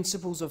and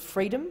principles of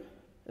freedom,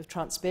 of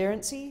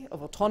transparency,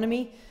 of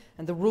autonomy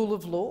and the rule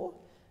of law,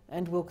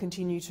 and will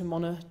continue to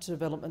monitor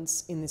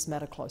developments in this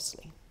matter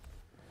closely.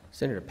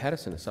 Senator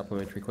Patterson, a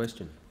supplementary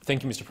question.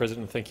 Thank you, Mr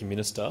President, and thank you,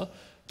 Minister.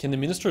 Can the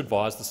Minister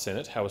advise the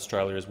Senate how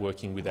Australia is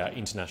working with our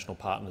international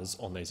partners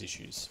on these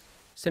issues?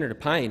 Senator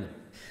Payne.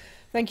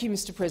 Thank you,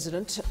 Mr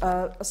President.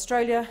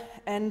 Australia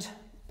and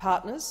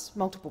partners,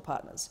 multiple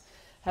partners,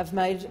 have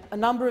made a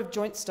number of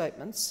joint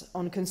statements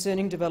on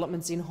concerning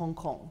developments in Hong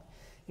Kong,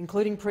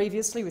 including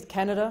previously with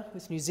Canada,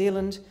 with New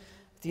Zealand,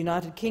 the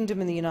United Kingdom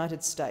and the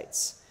United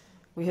States.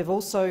 We have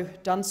also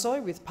done so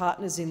with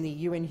partners in the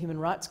UN Human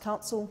Rights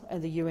Council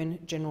and the UN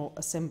General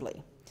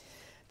Assembly.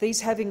 These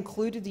have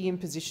included the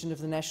imposition of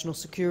the national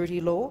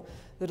security law,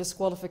 the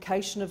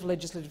disqualification of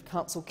Legislative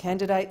Council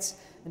candidates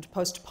and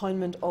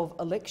postponement of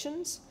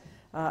elections,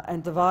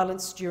 and the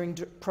violence during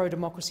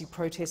pro-democracy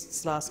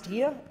protests last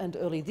year and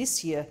early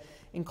this year,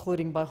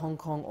 including by Hong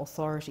Kong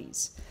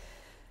authorities.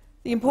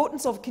 The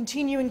importance of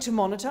continuing to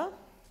monitor,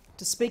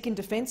 to speak in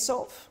defence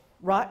of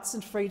rights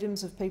and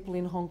freedoms of people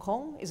in Hong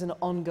Kong is an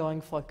ongoing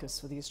focus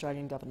for the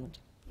Australian government.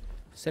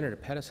 Senator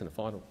Patterson, a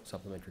final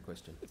supplementary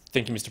question.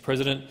 Thank you, Mr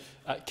President.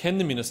 Can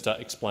the minister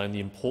explain the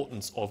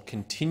importance of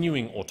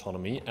continuing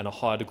autonomy and a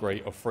high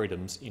degree of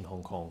freedoms in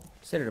Hong Kong?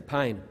 Senator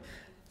Payne.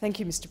 Thank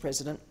you, Mr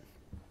President.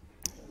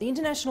 The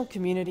international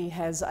community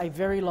has a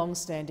very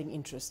long-standing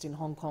interest in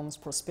Hong Kong's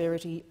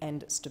prosperity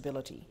and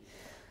stability.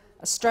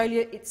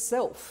 Australia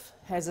itself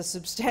has a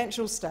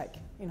substantial stake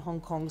in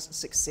Hong Kong's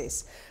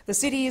success. The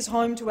city is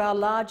home to our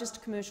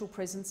largest commercial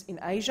presence in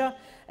Asia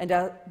and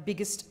our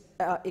biggest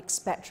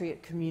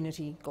expatriate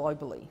community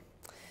globally.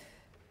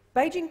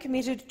 Beijing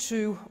committed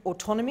to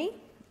autonomy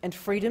and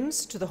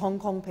freedoms to the Hong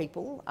Kong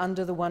people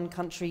under the One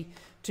Country,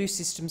 Two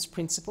Systems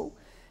principle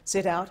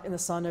set out in the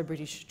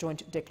Sino-British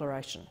Joint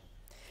Declaration.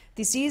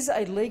 This is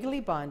a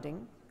legally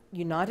binding,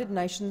 United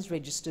Nations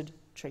registered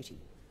treaty.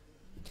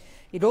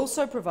 It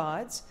also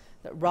provides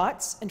that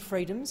rights and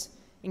freedoms,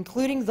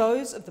 including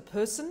those of the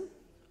person,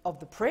 of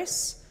the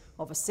press,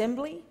 of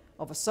assembly,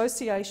 of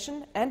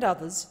association and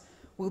others,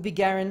 will be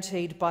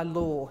guaranteed by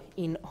law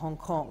in Hong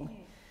Kong.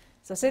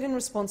 As I said in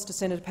response to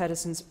Senator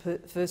Patterson's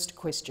first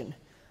question,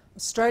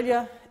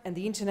 Australia and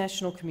the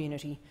international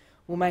community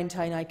will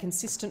maintain a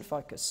consistent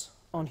focus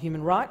on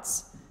human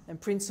rights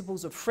and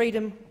principles of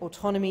freedom,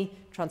 autonomy,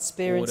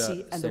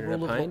 transparency and the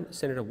rule of law.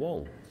 Senator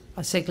Wong.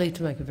 I seek leave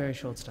to make a very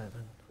short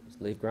statement.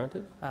 Leave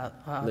granted?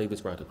 Leave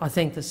is granted. I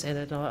thank the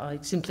Senate. I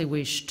simply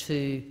wish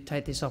to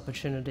take this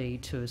opportunity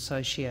to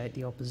associate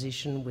the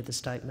opposition with the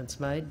statements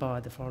made by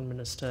the Foreign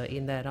Minister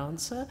in that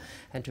answer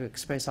and to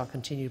express our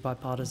continued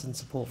bipartisan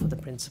support for the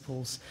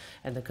principles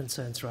and the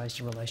concerns raised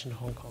in relation to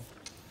Hong Kong.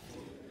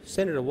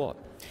 Senator Watt.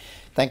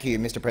 Thank you,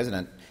 Mr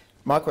President.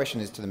 My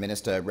question is to the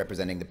Minister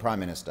representing the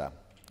Prime Minister.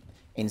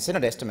 In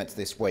Senate estimates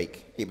this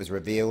week, it was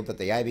revealed that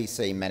the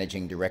ABC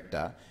Managing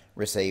Director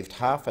received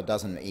half a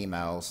dozen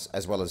emails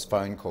as well as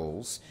phone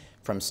calls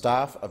from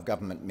staff of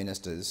government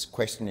ministers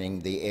questioning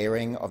the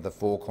airing of the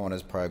Four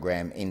Corners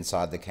program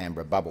inside the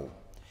Canberra bubble.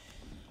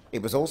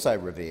 It was also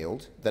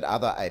revealed that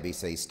other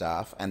ABC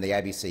staff and the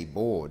ABC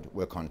board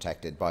were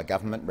contacted by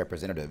government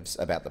representatives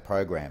about the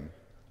program.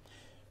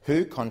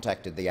 Who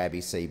contacted the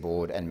ABC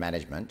board and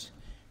management?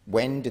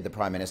 When did the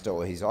Prime Minister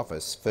or his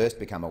office first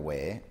become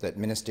aware that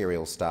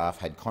ministerial staff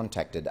had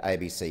contacted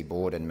ABC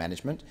board and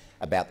management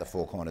about the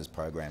Four Corners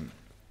program?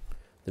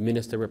 The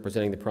Minister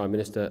representing the Prime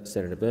Minister,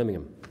 Senator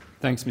Birmingham.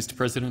 Thanks, Mr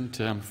President.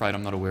 I'm afraid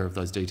I'm not aware of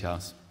those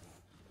details.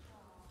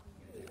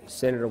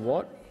 Senator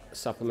Watt, a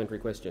supplementary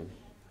question.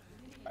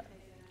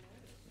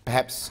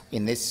 Perhaps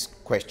in this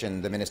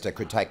question the minister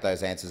could take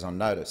those answers on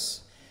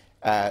notice.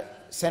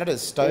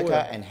 Senators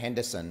Stoker and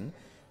Henderson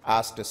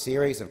asked a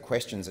series of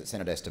questions at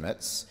Senate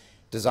estimates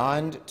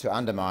designed to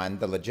undermine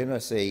the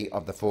legitimacy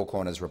of the Four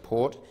Corners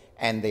report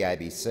and the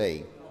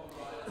ABC.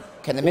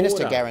 Can the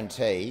minister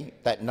guarantee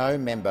that no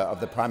member of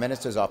the Prime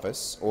Minister's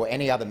office or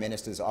any other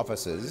minister's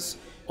offices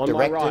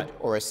directed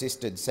or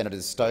assisted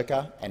Senators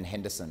Stoker and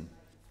Henderson?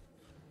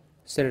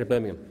 Senator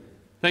Birmingham.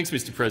 Thanks,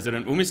 Mr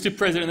President. Well, Mr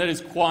President, that is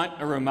quite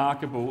a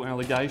remarkable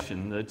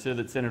allegation that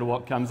Senator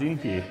Watt comes in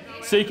here,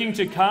 seeking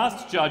to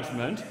cast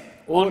judgment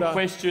on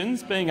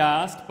questions being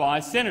asked by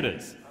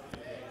senators,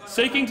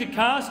 seeking to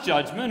cast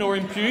judgment or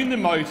impugn the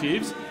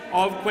motives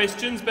of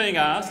questions being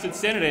asked at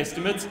Senate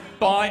estimates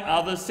by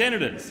other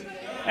senators.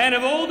 And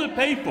of all the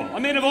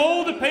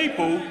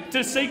people,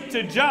 to seek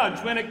to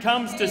judge when it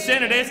comes to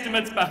Senate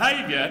estimates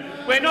behaviour,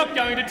 we're not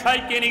going to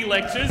take any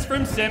lectures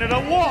from Senator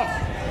Watt.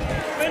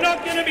 We're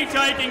not going to be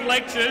taking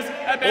lectures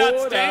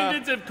about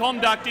standards of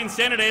conduct in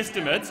Senate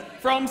estimates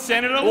from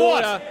Senator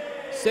Watt.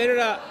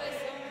 Senator,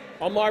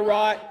 on my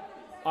right,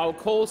 I'll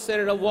call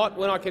Senator Watt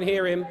when I can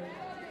hear him.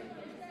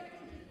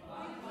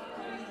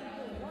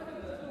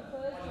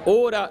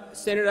 Order,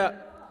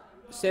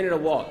 Senator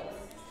Watt.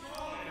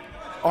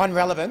 On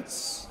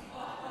relevance,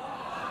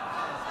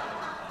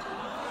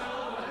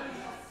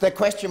 the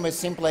question was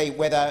simply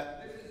whether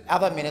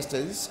other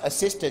ministers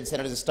assisted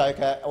Senators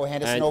Stoker or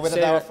Henderson or whether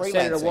they were freelancing.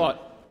 Senator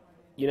Watt,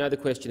 you know the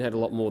question had a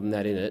lot more than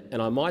that in it,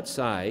 and I might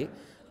say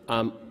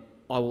I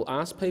will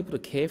ask people to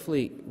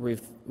carefully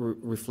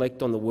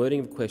reflect on the wording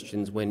of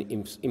questions when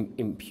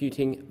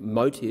imputing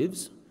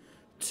motives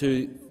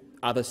to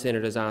other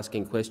senators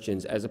asking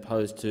questions as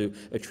opposed to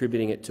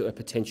attributing it to a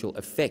potential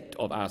effect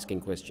of asking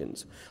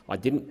questions. I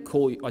didn't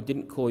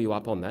call you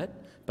up on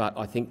that, but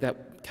I think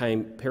that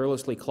came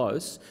perilously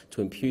close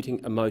to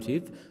imputing a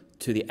motive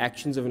to the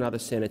actions of another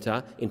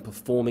senator in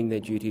performing their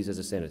duties as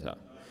a senator.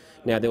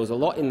 Now, there was a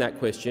lot in that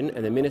question,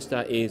 and the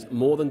minister is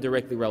more than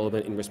directly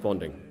relevant in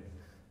responding.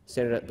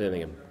 Senator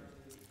Birmingham.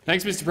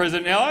 Thanks, Mr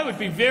President. Now, I would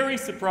be very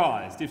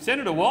surprised if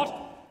Senator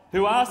Watt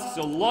who asks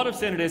a lot of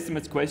Senate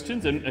estimates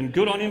questions, and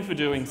good on him for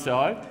doing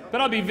so, but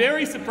I'd be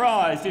very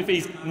surprised if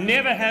he's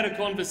never had a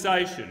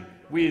conversation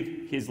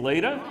with his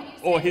leader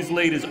or his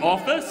leader's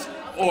office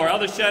or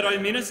other shadow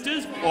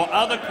ministers or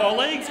other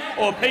colleagues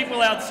or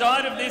people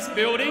outside of this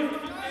building.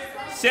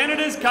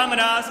 Senators come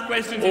and ask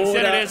questions in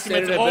Senate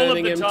estimates Senator all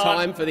Birmingham, of the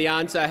time for the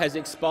answer has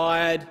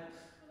expired.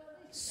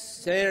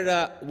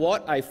 Senator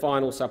Watt, a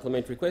final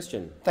supplementary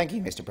question. Thank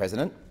you, Mr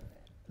President.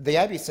 The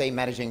ABC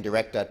Managing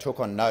Director took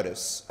on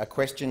notice a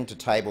question to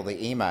table the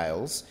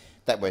emails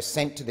that were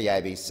sent to the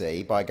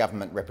ABC by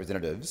government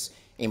representatives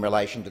in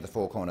relation to the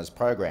Four Corners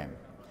program.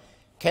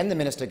 Can the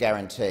minister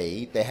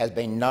guarantee there has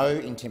been no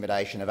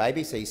intimidation of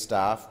ABC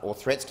staff or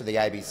threats to the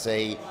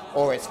ABC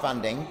or its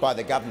funding by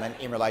the government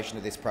in relation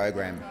to this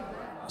program?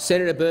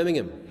 Senator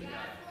Birmingham.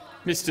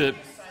 Mr.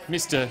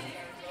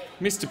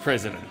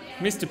 President,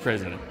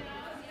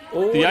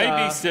 Order. the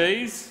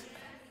ABC's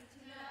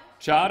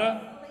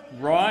charter,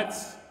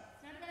 rights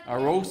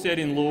are all set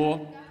in law.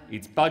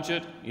 Its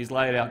budget is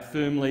laid out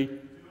firmly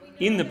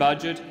in the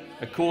budget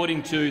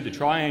according to the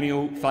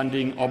triennial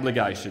funding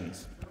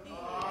obligations.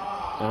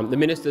 The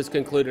minister has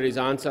concluded his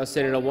answer.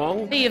 Senator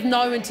Wong. Guarantee of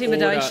no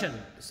intimidation.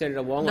 Order.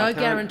 Senator Wong. No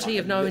guarantee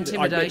of no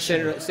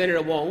intimidation.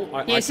 Senator Wong.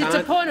 Yes, it's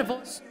a point of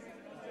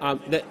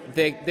order.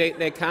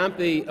 There can't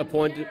be a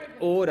point of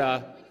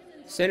order.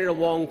 Senator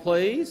Wong,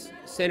 please.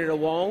 Senator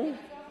Wong.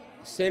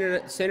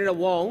 Senator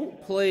Wong,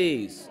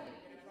 please.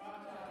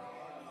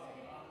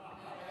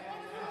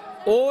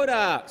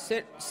 Order.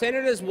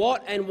 Senators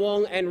Watt and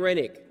Wong and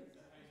Rennick.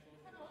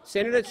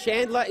 Senator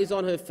Chandler is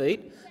on her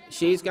feet.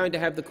 She is going to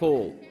have the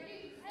call.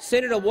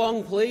 Senator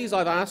Wong, please.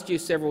 I've asked you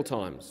several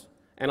times,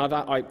 and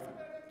I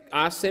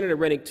asked Senator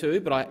Rennick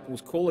too, but I was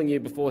calling you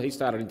before he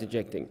started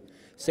interjecting.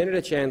 Senator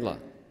Chandler.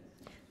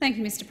 Thank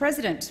you, Mr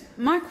President.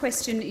 My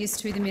question is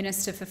to the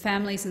Minister for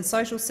Families and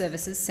Social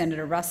Services,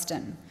 Senator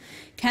Ruston.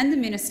 Can the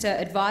minister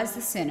advise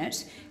the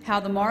Senate how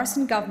the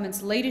Morrison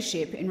government's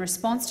leadership in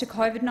response to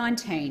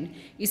COVID-19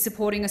 is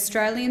supporting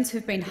Australians who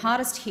have been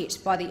hardest hit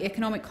by the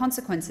economic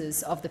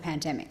consequences of the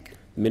pandemic?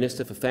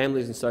 Minister for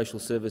Families and Social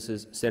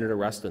Services, Senator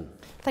Ruston.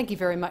 Thank you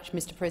very much,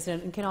 Mr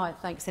President, and can I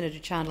thank Senator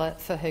Chandler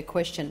for her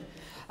question.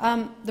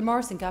 The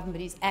Morrison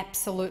government is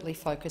absolutely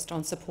focused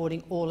on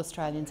supporting all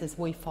Australians as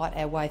we fight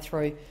our way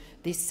through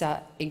this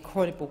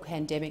incredible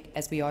pandemic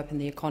as we open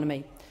the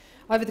economy.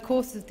 Over the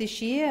course of this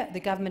year,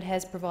 the government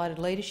has provided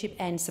leadership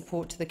and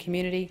support to the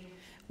community.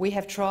 We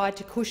have tried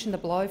to cushion the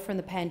blow from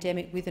the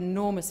pandemic with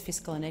enormous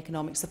fiscal and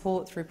economic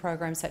support through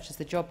programs such as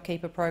the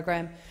JobKeeper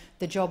program,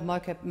 the Job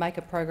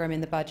Maker program in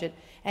the budget,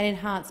 and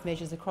enhanced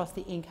measures across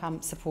the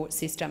income support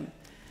system.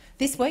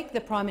 This week,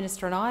 the Prime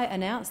Minister and I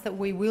announced that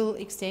we will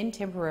extend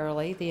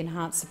temporarily the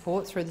enhanced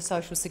support through the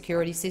social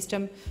security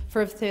system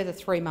for a further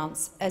 3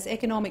 months as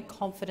economic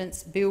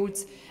confidence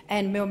builds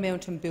and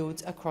momentum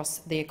builds across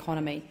the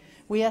economy.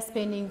 We are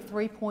spending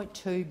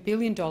 $3.2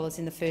 billion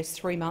in the first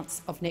 3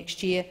 months of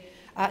next year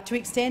to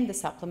extend the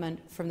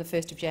supplement from the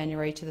 1st of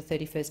January to the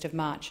 31st of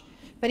March.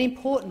 But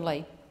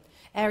importantly,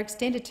 our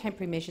extended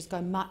temporary measures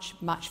go much,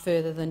 much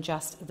further than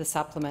just the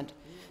supplement.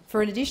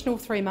 For an additional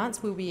 3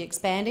 months, we'll be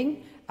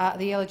expanding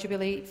the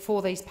eligibility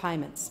for these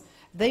payments.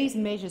 These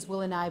measures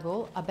will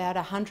enable about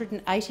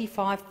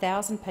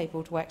 185,000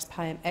 people to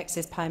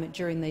access payment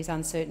during these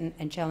uncertain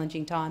and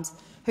challenging times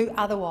who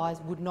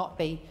otherwise would not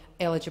be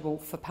eligible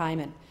for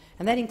payment.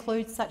 And that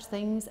includes such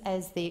things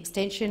as the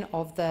extension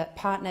of the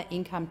partner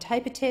income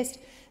taper test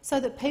so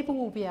that people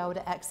will be able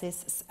to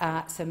access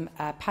some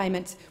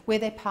payments where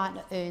their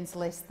partner earns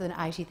less than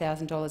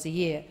 $80,000 a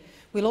year.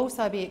 We'll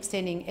also be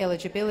extending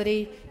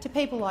eligibility to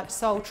people like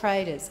sole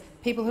traders,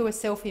 people who are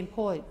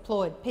self-employed,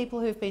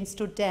 people who have been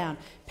stood down,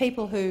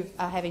 people who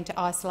are having to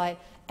isolate,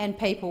 and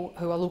people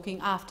who are looking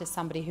after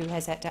somebody who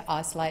has had to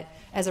isolate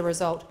as a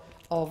result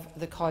of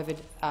the COVID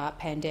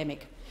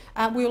pandemic.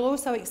 We will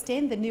also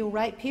extend the nil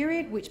rate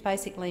period, which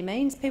basically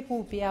means people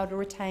will be able to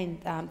retain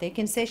their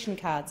concession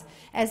cards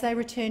as they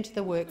return to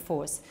the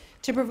workforce,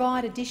 to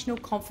provide additional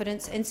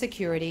confidence and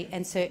security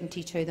and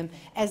certainty to them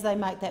as they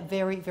make that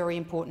very, very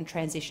important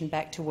transition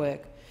back to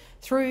work.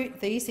 Through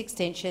these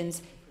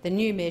extensions, the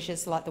new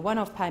measures like the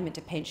one-off payment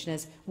to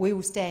pensioners, we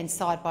will stand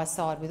side by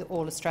side with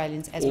all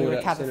Australians as we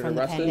recover from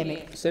the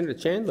pandemic. Senator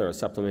Chandler, a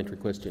supplementary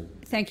question.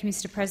 Thank you,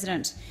 Mr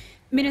President.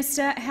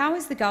 Minister, how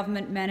is the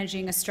government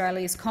managing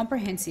Australia's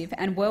comprehensive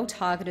and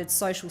well-targeted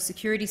social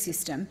security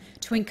system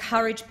to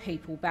encourage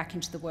people back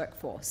into the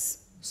workforce?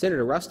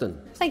 Senator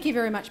Ruston. Thank you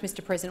very much,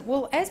 Mr President.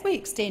 Well, as we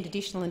extend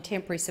additional and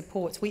temporary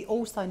supports, we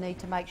also need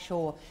to make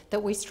sure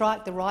that we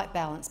strike the right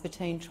balance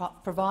between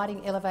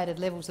providing elevated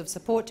levels of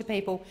support to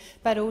people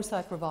but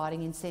also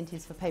providing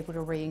incentives for people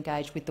to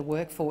re-engage with the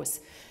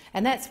workforce.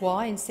 And that's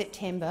why in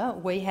September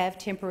we have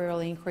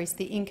temporarily increased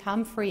the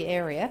income-free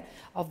area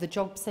of the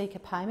job seeker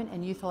payment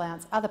and youth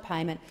allowance other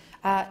payment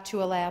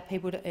to allow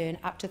people to earn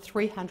up to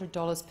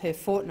 $300 per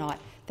fortnight.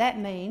 That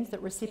means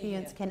that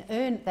recipients can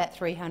earn that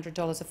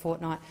 $300 a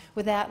fortnight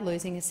without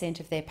losing a cent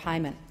of their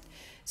payment.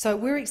 So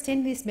we're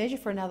extending this measure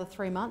for another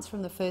 3 months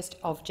from the 1st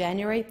of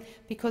January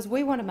because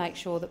we want to make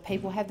sure that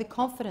people have the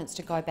confidence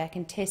to go back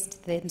and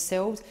test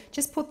themselves,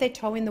 just put their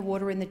toe in the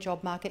water in the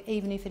job market,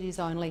 even if it is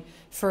only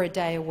for a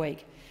day a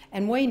week.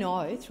 And we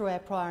know through our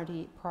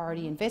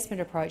priority investment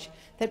approach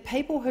that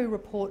people who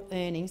report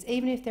earnings,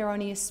 even if they're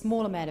only a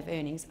small amount of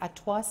earnings, are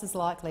twice as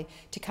likely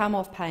to come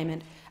off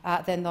payment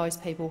than those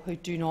people who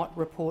do not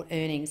report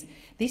earnings.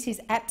 This is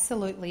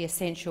absolutely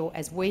essential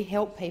as we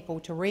help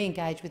people to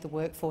re-engage with the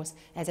workforce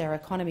as our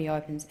economy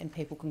opens and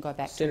people can go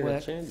back to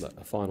work. Senator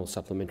Chandler, a final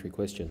supplementary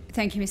question.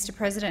 Thank you, Mr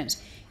President.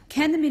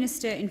 Can the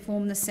minister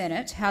inform the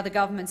Senate how the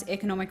government's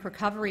economic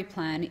recovery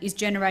plan is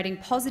generating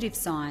positive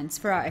signs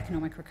for our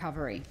economic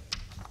recovery?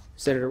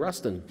 Senator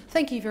Ruston.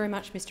 Thank you very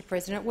much, Mr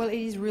President. Well, it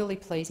is really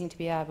pleasing to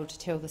be able to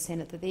tell the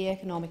Senate that the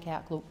economic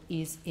outlook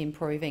is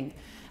improving.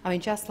 I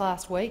mean, just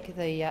last week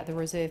the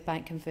Reserve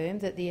Bank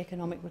confirmed that the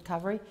economic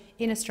recovery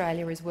in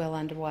Australia is well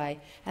underway,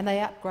 and they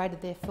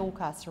upgraded their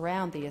forecasts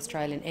around the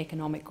Australian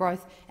economic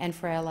growth and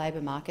for our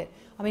labour market.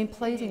 I mean,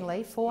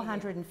 pleasingly,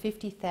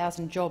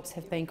 450,000 jobs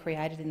have been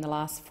created in the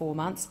last 4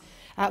 months,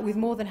 with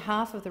more than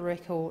half of the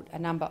record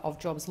number of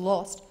jobs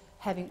lost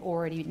having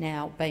already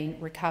now been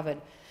recovered.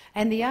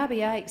 And the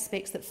RBA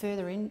expects that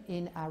further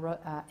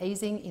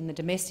easing in the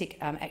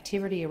domestic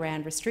activity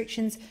around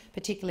restrictions,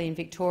 particularly in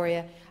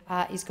Victoria,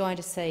 is going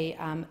to see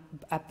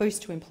a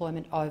boost to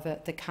employment over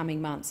the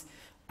coming months.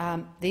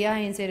 The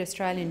ANZ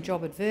Australian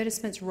job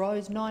advertisements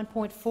rose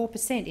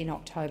 9.4% in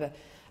October,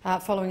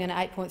 following an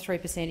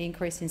 8.3%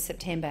 increase in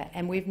September,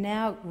 and we've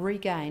now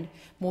regained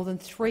more than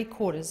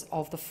 3/4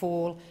 of the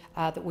fall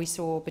that we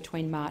saw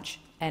between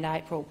March and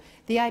April.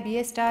 The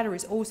ABS data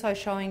is also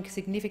showing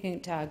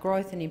significant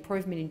growth and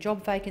improvement in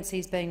job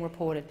vacancies being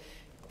reported.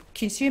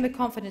 Consumer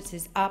confidence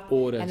is up.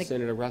 Order,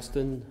 Senator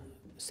Ruston.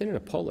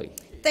 Senator Polley.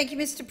 Thank you,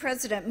 Mr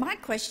President. My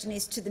question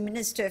is to the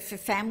Minister for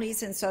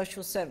Families and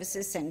Social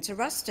Services, Senator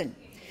Ruston.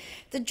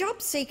 The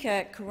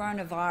JobSeeker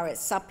coronavirus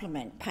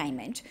supplement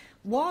payment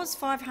was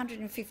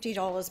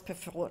 $550 per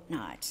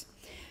fortnight,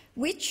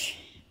 which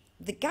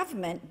the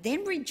government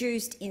then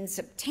reduced in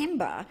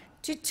September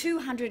to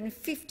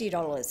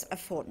 $250 a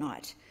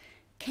fortnight.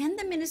 Can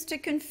the minister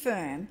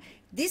confirm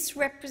this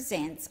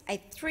represents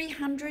a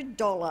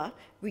 $300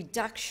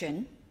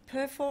 reduction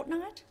per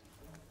fortnight?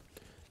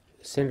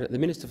 The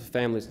Minister for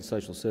Families and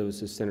Social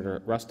Services,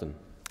 Senator Ruston.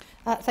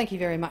 Thank you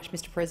very much,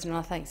 Mr President.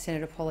 I thank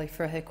Senator Polley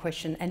for her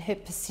question and her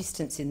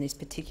persistence in this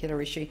particular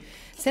issue.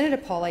 Senator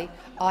Polley,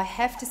 I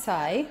have to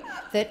say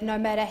that no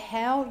matter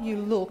how you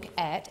look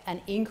at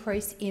an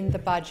increase in the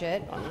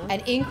budget, an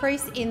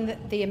increase in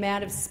the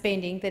amount of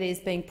spending that is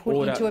being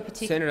put into a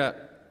particular—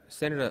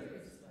 Senator,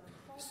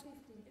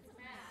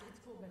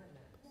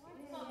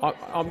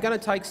 I'm going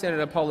to take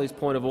Senator Polley's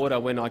point of order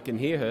when I can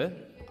hear her.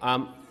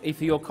 If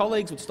your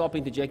colleagues would stop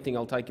interjecting,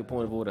 I'll take your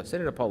point of order.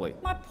 Senator Polley.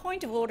 My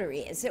point of order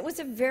is it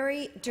was a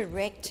very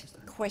direct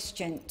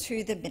question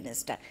to the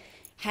minister.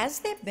 Has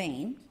there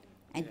been,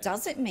 and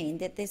does it mean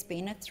that there's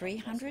been a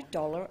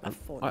 $300 a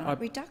fortnight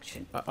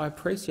reduction? I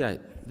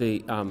appreciate the—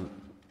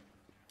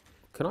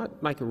 can I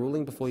make a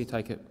ruling before you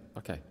take it?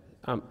 Okay.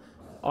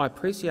 I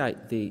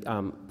appreciate the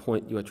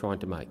point you are trying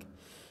to make.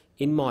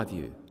 In my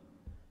view,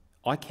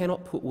 I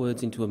cannot put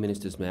words into a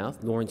minister's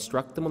mouth nor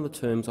instruct them on the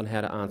terms on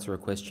how to answer a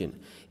question.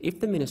 If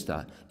the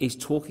minister is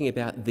talking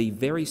about the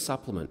very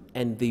supplement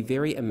and the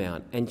very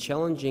amount and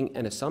challenging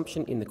an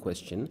assumption in the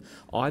question,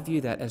 I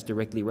view that as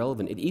directly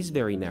relevant. It is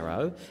very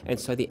narrow, and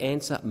so the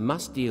answer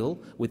must deal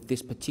with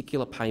this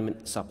particular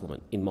payment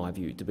supplement, in my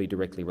view, to be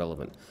directly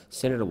relevant.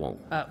 Senator Wong.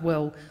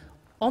 Well,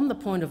 on the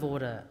point of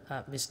order,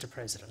 Mr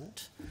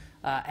President,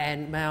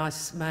 and may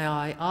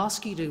I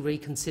ask you to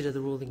reconsider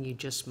the ruling you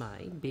just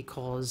made,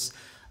 because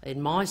in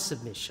my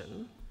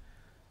submission,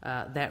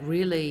 that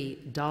really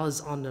does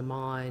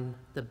undermine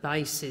the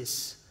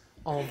basis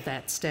of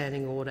that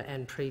standing order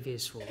and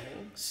previous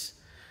rulings.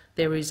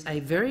 There is a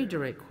very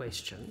direct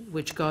question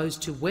which goes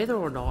to whether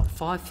or not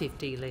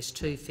 $550 less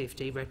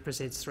 $250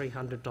 represents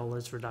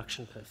 $300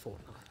 reduction per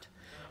fortnight.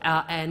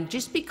 And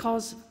just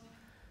because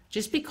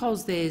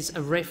there's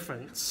a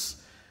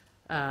reference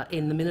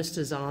in the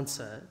minister's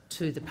answer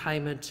to the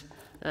payment,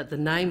 the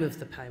name of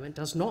the payment,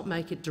 does not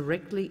make it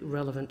directly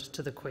relevant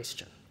to the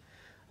question.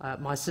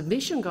 My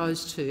submission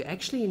goes to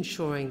actually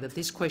ensuring that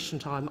this question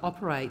time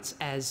operates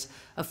as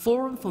a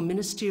forum for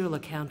ministerial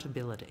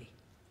accountability,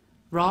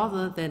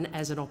 rather than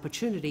as an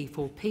opportunity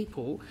for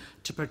people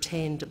to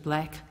pretend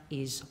black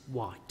is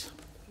white.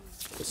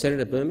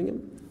 Senator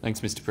Birmingham. Thanks,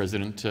 Mr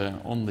President.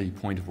 On the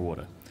point of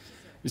order,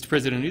 Mr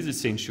President, it is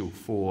essential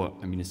for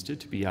a minister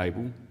to be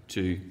able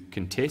to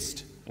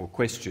contest or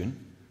question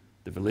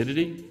the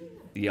validity,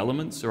 the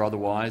elements or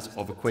otherwise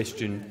of a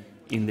question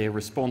in their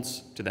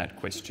response to that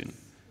question.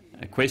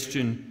 A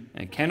question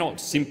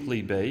cannot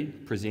simply be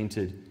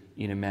presented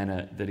in a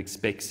manner that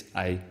expects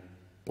a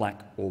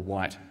black or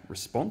white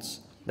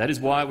response. That is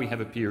why we have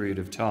a period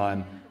of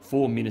time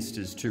for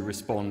ministers to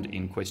respond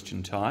in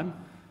question time.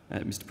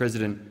 Mr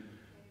President,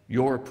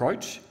 your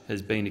approach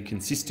has been a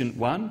consistent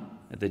one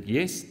that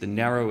yes, the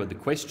narrower the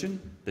question,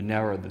 the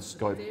narrower the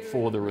scope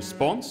for the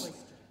response,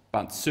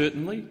 but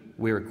certainly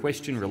where a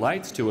question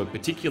relates to a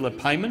particular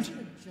payment,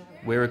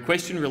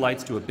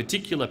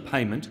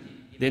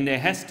 then there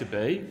has to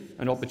be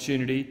an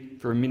opportunity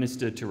for a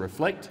minister to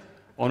reflect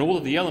on all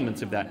of the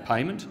elements of that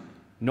payment,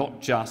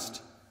 not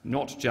just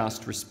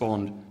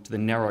respond to the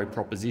narrow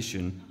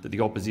proposition that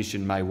the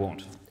opposition may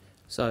want.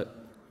 So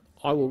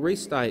I will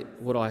restate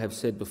what I have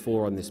said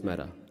before on this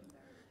matter.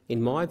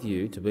 In my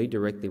view, to be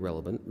directly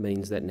relevant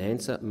means that an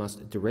answer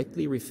must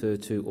directly refer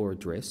to or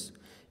address,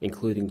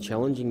 including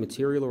challenging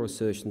material or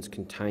assertions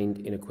contained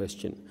in a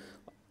question.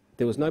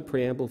 There was no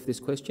preamble for this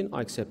question.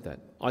 I accept that.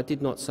 I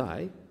did not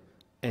say,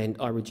 and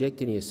I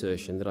reject any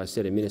assertion that I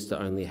said a minister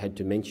only had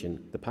to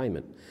mention the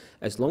payment.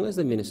 As long as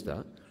the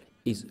minister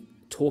is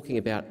talking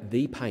about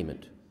the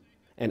payment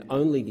and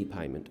only the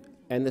payment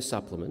and the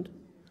supplement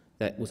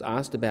that was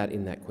asked about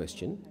in that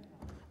question,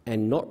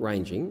 and not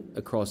ranging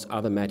across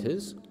other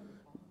matters,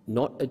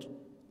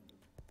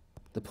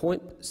 the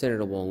point,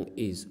 Senator Wong,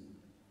 is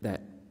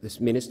that this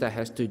minister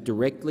has to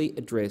directly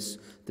address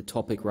the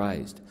topic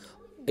raised.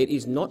 It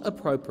is not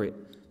appropriate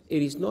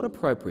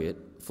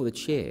for the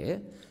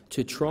chair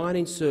to try and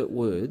insert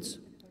words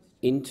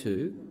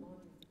into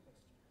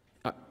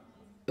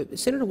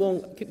Senator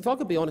Wong. If I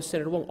could be honest,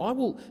 Senator Wong, I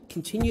will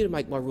continue to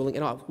make my ruling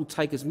and I will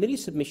take as many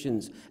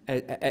submissions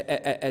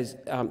as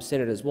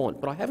senators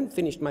want, but I haven't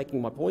finished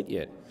making my point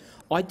yet.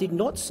 I did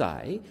not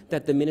say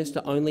that the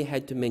minister only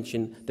had to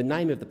mention the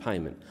name of the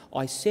payment.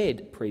 I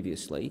said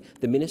previously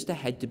the minister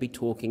had to be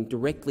talking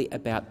directly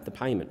about the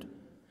payment.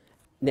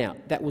 Now,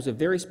 that was a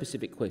very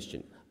specific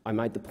question. I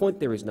made the point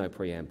there is no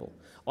preamble.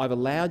 I've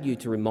allowed you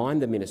to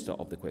remind the minister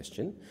of the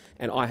question,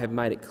 and I have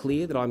made it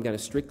clear that I'm going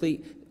to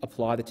strictly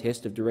apply the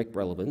test of direct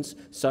relevance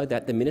so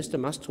that the minister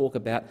must talk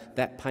about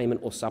that payment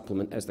or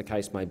supplement, as the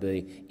case may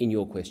be, in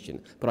your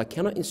question. But I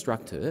cannot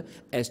instruct her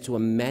as to a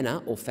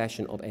manner or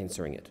fashion of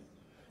answering it.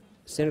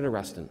 Senator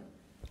Ruston.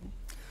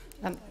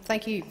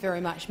 Thank you very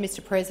much,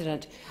 Mr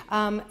President.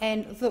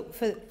 And look,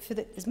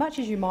 as much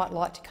as you might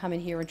like to come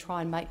in here and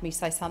try and make me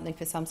say something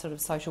for some sort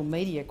of social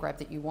media grab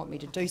that you want me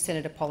to do,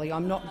 Senator Polley,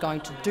 I'm not going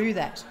to do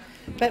that.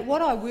 But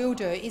what I will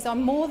do is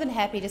I'm more than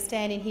happy to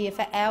stand in here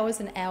for hours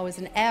and hours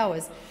and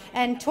hours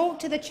and talk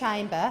to the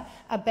chamber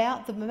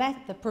about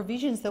the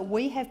provisions that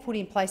we have put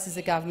in place as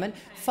a government,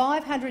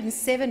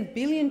 $507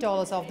 billion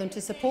of them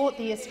to support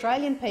the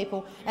Australian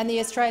people and the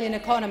Australian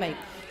economy.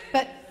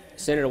 But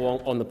Senator Wong,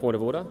 on the point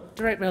of order.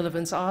 Direct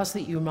relevance. I ask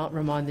that you might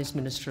remind this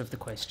minister of the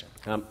question.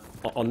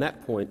 On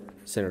that point,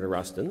 Senator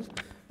Ruston,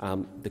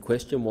 the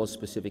question was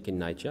specific in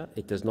nature.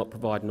 It does not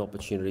provide an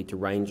opportunity to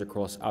range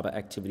across other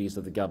activities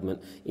of the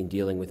government in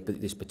dealing with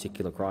this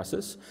particular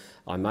crisis.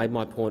 I made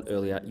my point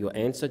earlier. Your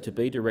answer, to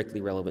be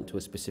directly relevant to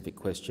a specific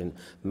question,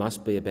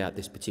 must be about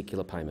this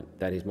particular payment.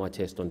 That is my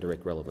test on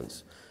direct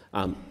relevance,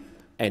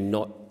 and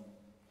not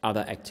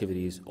other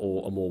activities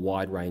or a more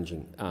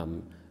wide-ranging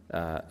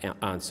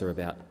answer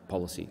about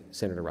policy.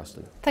 Senator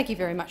Ruston. Thank you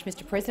very much,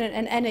 Mr President.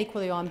 And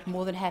equally, I'm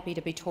more than happy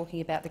to be talking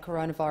about the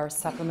coronavirus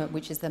supplement,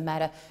 which is the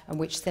matter on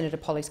which Senator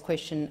Polley's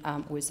question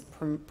was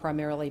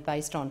primarily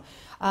based on.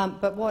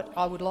 But what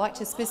I would like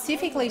to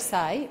specifically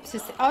say,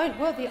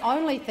 well, the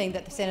only thing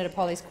that Senator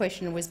Polley's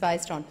question was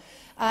based on,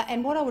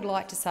 and what I would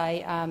like to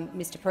say,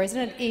 Mr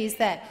President, is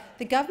that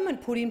the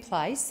government put in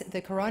place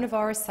the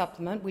coronavirus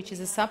supplement, which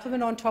is a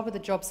supplement on top of the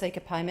job seeker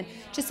payment,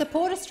 to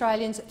support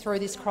Australians through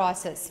this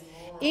crisis.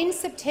 In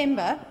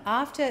September,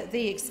 after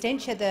the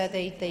extension,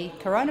 the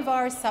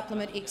coronavirus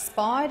supplement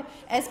expired,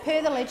 as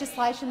per the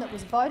legislation that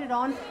was voted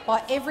on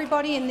by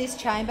everybody in this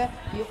chamber,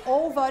 you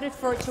all voted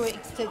for it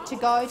to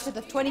go to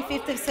the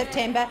 25th of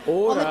September.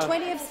 Order. On the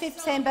 20th of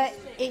September,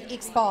 it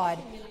expired.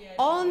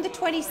 On the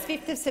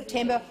 25th of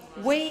September,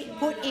 we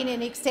put in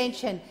an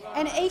extension.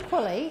 And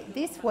equally,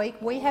 this week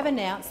we have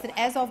announced that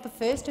as of the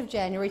 1st of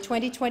January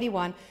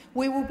 2021,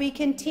 we will be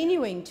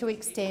continuing to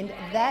extend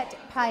that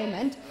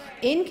payment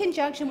in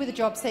conjunction with the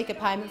job seeker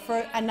payment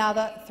for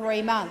another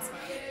 3 months.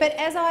 But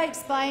as I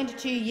explained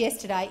to you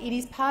yesterday, it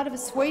is part of a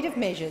suite of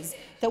measures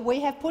that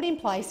we have put in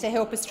place to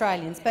help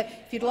Australians. But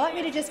if you'd like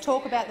me to just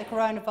talk about the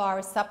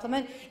coronavirus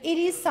supplement, it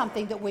is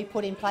something that we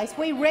put in place.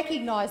 We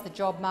recognise the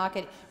job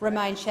market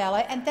remains shallow,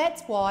 and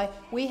that's why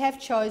we have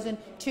chosen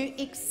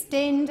to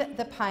extend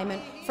the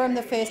payment from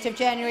the 1st of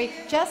January,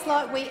 just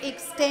like we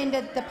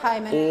extended the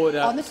payment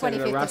on the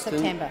 25th of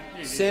September.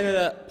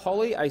 Senator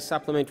Polley, a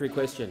supplementary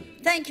question.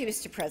 Thank you,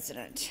 Mr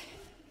President.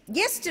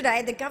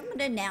 Yesterday, the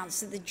government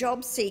announced that the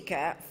job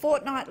seeker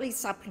fortnightly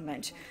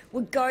supplement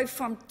would go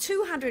from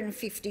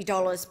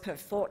 $250 per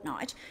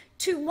fortnight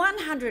to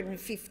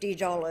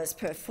 $150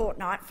 per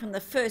fortnight from the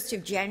 1st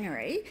of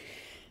January.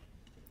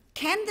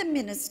 Can the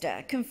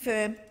minister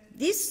confirm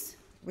this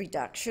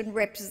reduction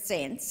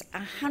represents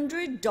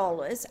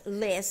 $100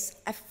 less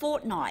a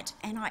fortnight?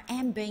 And I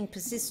am being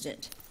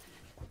persistent.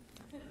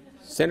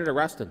 Senator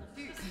Ruston.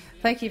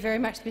 Thank you very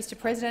much, Mr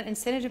President. And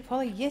Senator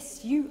Polley,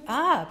 yes, you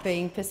are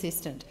being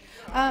persistent.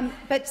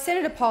 But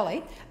Senator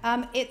Polley,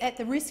 at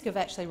the risk of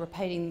actually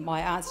repeating my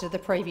answer to the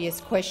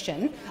previous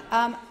question,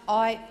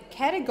 I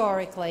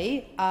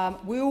categorically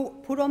will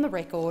put on the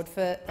record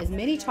for as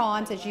many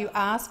times as you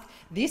ask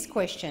this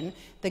question,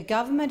 the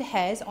government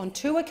has on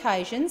 2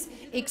 occasions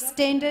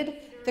extended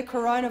the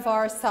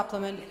coronavirus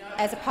supplement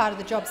as a part of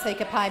the job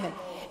seeker payment.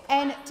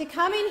 And to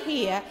come in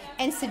here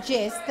and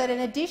suggest that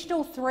an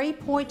additional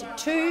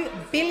 $3.2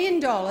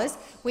 billion,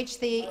 which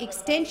the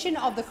extension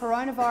of the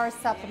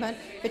coronavirus supplement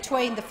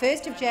between the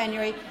 1st of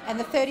January and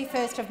the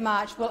 31st of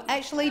March will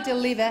actually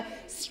deliver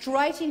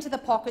straight into the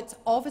pockets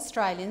of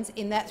Australians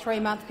in that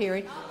 3-month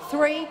period,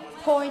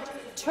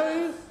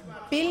 $3.2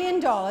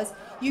 billion,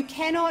 you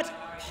cannot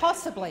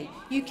possibly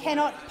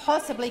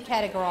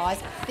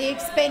categorise the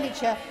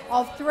expenditure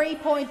of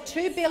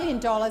 $3.2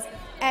 billion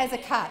as a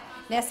cut.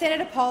 Now,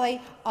 Senator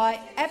Polley, I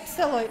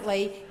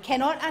absolutely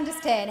cannot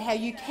understand how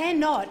you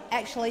cannot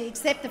actually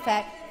accept the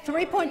fact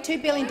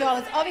 $3.2 billion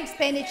of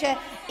expenditure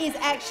is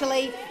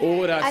actually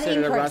Order, an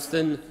Senator increase.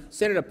 Ruston.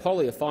 Senator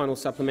Polley, a final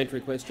supplementary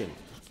question.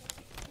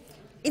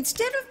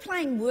 Instead of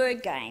playing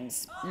word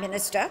games,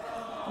 Minister,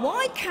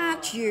 why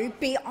can't you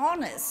be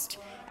honest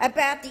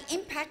about the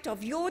impact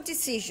of your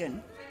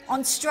decision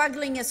on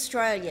struggling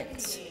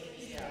Australians?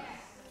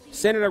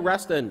 Senator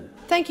Ruston.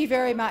 Thank you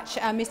very much,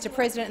 Mr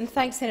President, and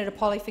thanks, Senator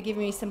Polley, for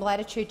giving me some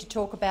latitude to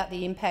talk about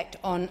the impact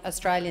on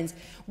Australians.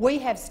 We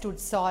have stood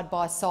side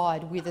by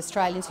side with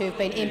Australians who have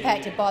been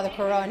impacted by the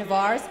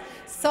coronavirus,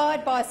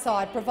 side by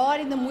side,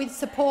 providing them with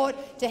support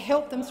to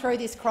help them through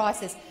this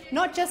crisis,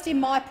 not just in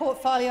my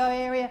portfolio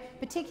area,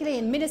 particularly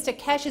in Minister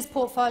Cash's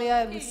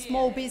portfolio with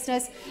small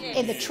business,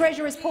 in the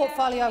Treasurer's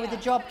portfolio with the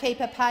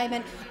JobKeeper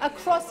payment,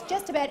 across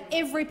just about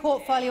every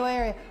portfolio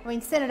area. I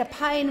mean, Senator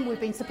Payne, we've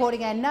been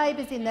supporting our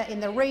neighbours in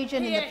the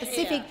region, in the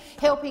Pacific,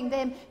 helping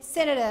them.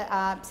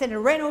 Senator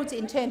Reynolds,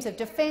 in terms of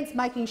defence,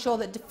 making sure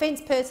that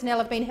defence personnel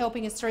have been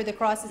helping us through the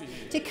crisis.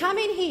 To come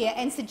in here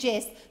and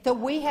suggest that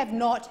we have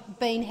not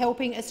been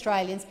helping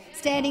Australians,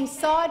 standing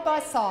side by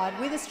side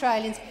with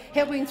Australians,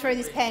 helping through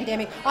this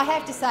pandemic, I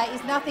have to say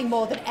is nothing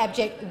more than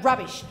abject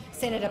rubbish,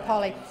 Senator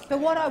Polley. But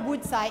what I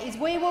would say is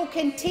we will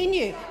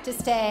continue to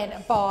stand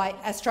by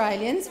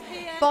Australians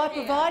by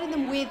providing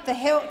them with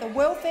the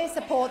welfare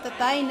support that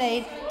they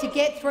need to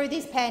get through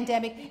this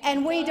pandemic,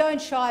 and we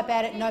don't shy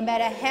about it, no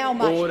matter how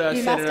much Order,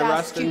 you Senator must ask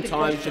Ruston. stupid Time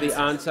questions. for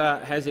the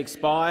answer has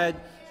expired.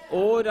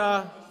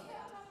 Order.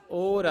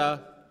 Order.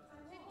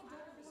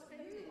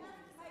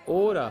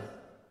 Order.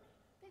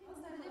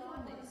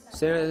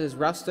 Senators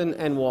Ruston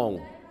and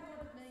Wong.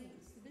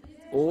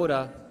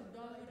 Order.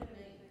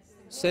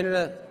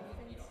 Senator.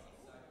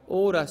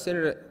 Order.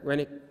 Senator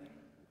Rennick.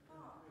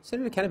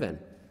 Senator Canavan.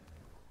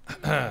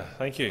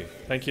 Thank you,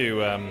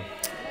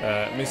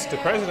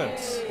 Mr. President.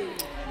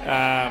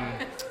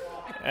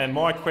 And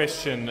my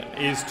question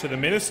is to the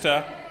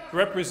Minister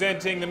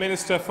representing the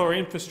Minister for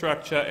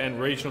Infrastructure and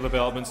Regional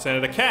Development,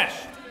 Senator Cash.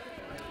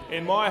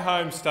 In my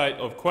home state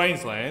of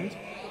Queensland,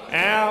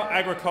 our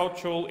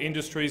agricultural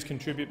industries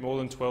contribute more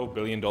than $12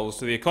 billion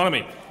to the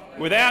economy.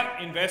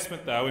 Without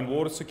investment, though, in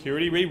water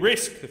security, we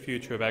risk the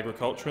future of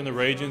agriculture in the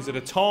regions at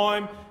a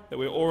time that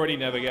we're already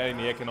navigating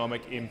the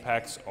economic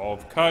impacts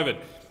of COVID.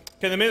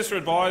 Can the Minister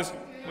advise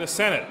the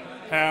Senate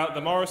how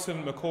the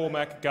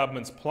Morrison-McCormack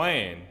government's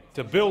plan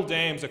to build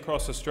dams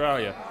across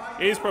Australia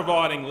is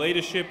providing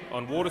leadership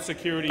on water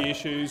security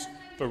issues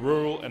for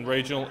rural and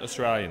regional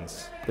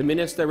Australians? The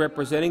Minister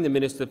representing the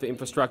Minister for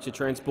Infrastructure,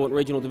 Transport and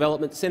Regional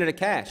Development, Senator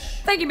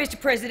Cash. Thank you, Mr.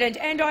 President,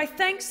 and I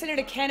thank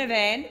Senator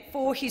Canavan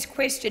for his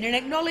question and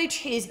acknowledge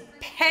his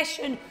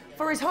passion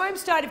for his home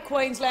state of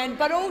Queensland,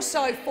 but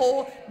also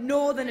for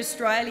Northern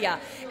Australia.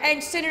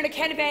 And Senator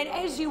Canavan,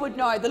 as you would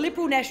know, the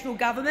Liberal National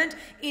Government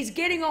is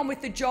getting on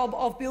with the job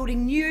of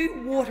building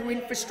new water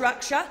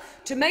infrastructure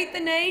to meet the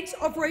needs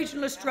of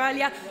regional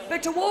Australia,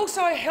 but to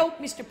also help,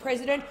 Mr.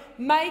 President,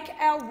 make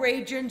our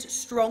regions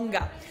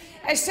stronger.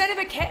 As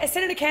Senator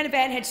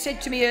Canavan had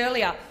said to me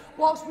earlier,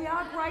 whilst we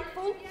are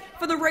grateful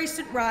for the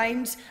recent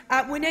rains,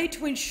 we need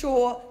to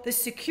ensure the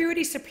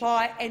security,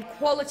 supply and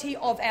quality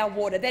of our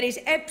water. That is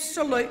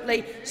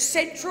absolutely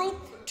central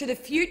to the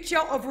future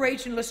of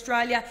regional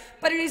Australia,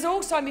 but it is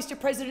also, Mr.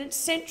 President,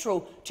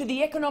 central to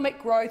the economic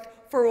growth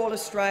for all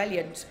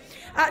Australians.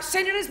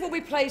 Senators will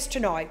be pleased to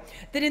know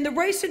that in the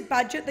recent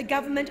budget the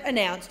government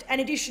announced an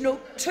additional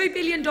 $2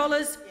 billion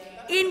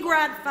in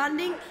grant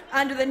funding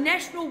under the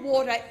National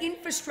Water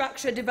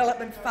Infrastructure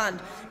Development Fund.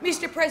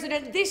 Mr.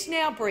 President, this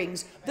now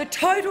brings the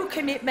total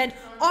commitment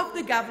of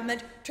the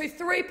government to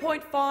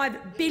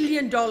 $3.5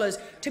 billion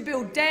to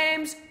build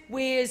dams,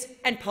 weirs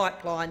and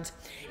pipelines.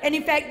 And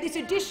in fact, this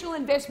additional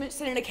investment,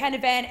 Senator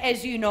Canavan,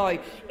 as you know,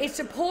 it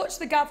supports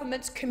the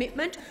government's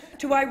commitment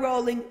to a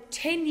rolling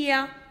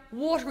 10-year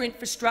water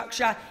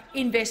infrastructure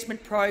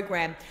investment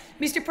program.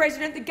 Mr.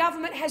 President, the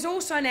government has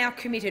also now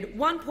committed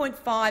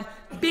 $1.5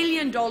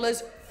 billion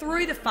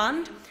through the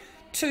fund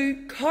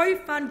to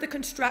co-fund the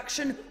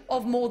construction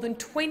of more than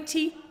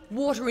 20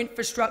 water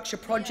infrastructure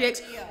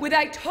projects with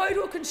a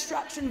total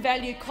construction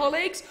value,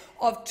 colleagues,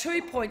 of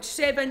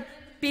 $2.7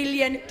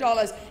 billion.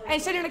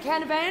 And Senator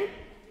Canavan,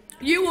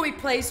 you will be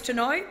pleased to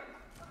know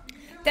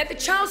that the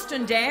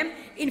Charleston Dam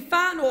in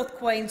far north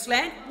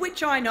Queensland,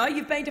 which I know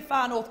you've been to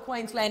far north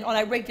Queensland on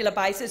a regular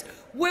basis,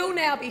 will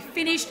now be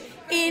finished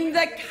in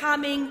the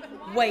coming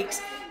weeks.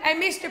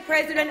 And, Mr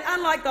President,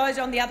 unlike those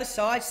on the other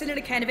side,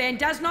 Senator Canavan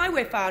does know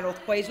where far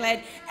north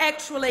Queensland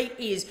actually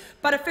is.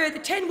 But a further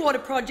 10 water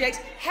projects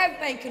have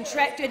been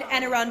contracted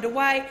and are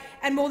underway,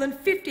 and more than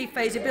 50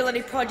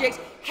 feasibility projects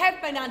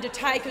have been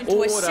undertaken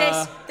to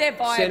assess their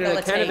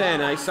viability. Senator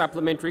Canavan, a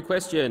supplementary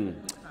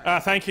question.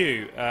 Thank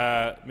you,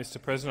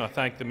 Mr President. I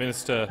thank the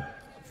Minister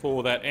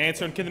for that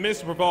answer. And can the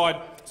Minister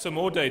provide some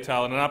more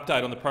detail and an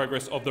update on the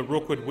progress of the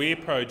Rookwood Weir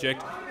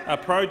project, a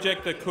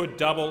project that could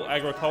double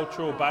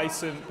agricultural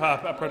basin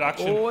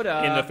production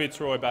in the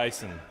Fitzroy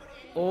Basin?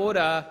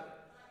 Order.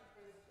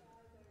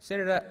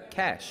 Senator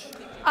Cash.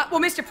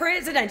 Well, Mr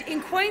President,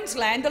 in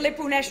Queensland, the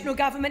Liberal National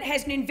Government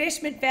has an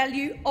investment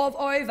value of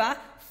over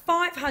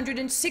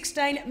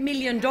 $516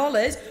 million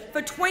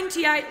for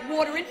 28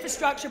 water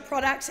infrastructure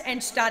products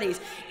and studies.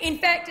 In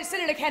fact, as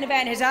Senator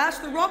Canavan has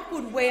asked, the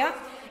Rookwood Weir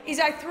is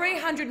a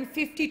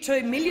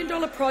 $352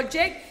 million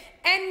project,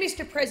 and,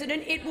 Mr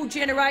President, it will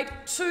generate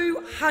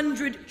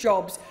 200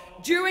 jobs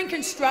during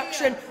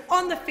construction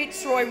on the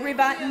Fitzroy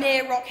River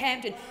near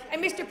Rockhampton.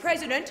 And, Mr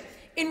President,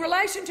 in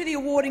relation to the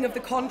awarding of the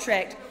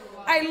contract,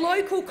 a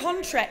local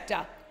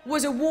contractor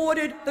was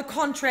awarded the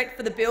contract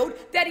for the build.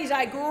 That is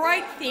a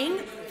great thing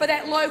for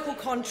that local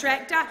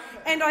contractor,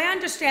 and I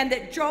understand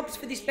that jobs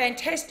for this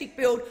fantastic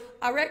build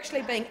are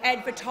actually being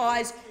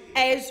advertised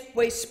as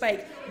we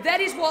speak.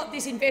 That is what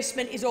this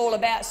investment is all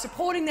about,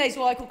 supporting these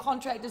local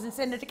contractors, and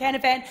Senator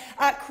Canavan,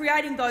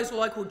 creating those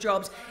local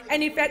jobs.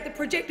 And in fact, the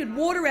projected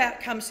water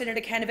outcome, Senator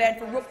Canavan,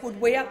 for Rookwood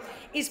Weir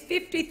is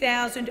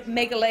 50,000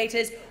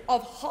 megalitres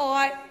of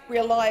high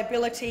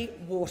reliability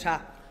water.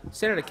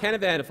 Senator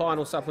Canavan, a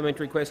final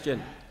supplementary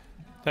question.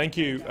 Thank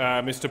you,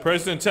 Mr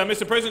President.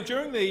 Mr President,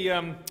 during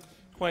the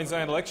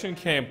Queensland election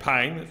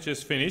campaign that's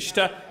just finished,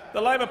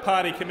 the Labor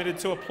Party committed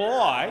to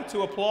apply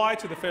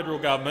to the federal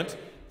government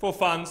for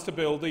funds to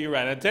build the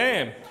Urannah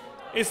Dam.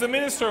 Is the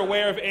minister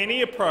aware of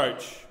any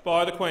approach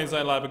by the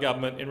Queensland Labor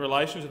government in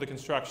relation to the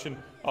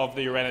construction of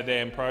the Urannah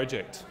Dam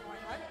project?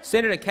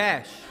 Senator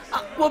Cash.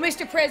 Well,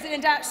 Mr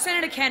President,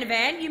 Senator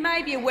Canavan, you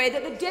may be aware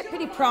that the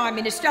Deputy Prime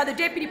Minister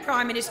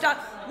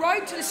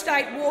wrote to the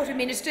state water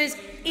ministers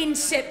in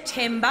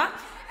September,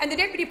 and the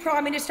Deputy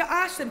Prime Minister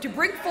asked them to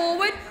bring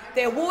forward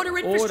their water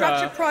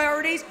infrastructure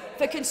priorities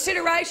for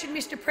consideration,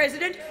 Mr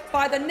President,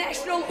 by the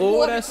National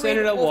Water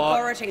Grid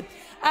Authority.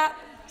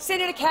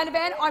 Senator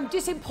Canavan, I'm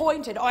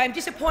disappointed. I am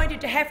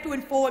disappointed to have to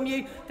inform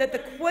you that the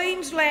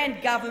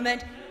Queensland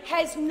government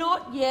has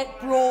not yet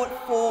brought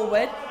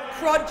forward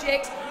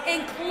projects,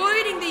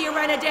 including the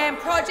Urannah Dam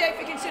project,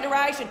 for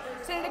consideration.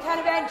 Senator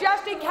Canavan,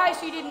 just in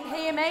case you didn't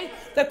hear me,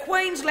 the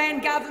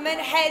Queensland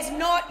government has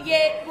not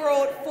yet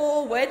brought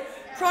forward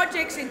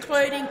projects,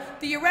 including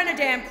the Urannah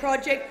Dam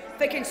project,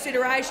 for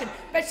consideration.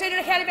 But,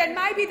 Senator Canavan,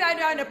 maybe they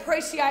don't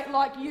appreciate,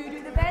 like you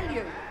do,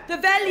 the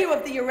value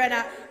of the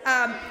Urannah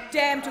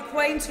Dam to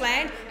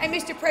Queensland. And,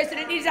 Mr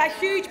President, it is a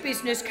huge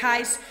business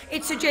case.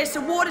 It suggests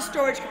a water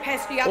storage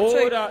capacity up to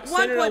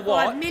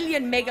 1.5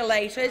 million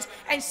megalitres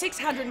and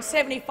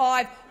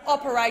 675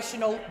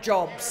 operational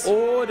jobs.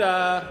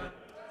 Order.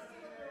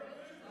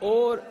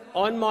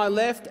 On my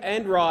left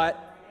and right.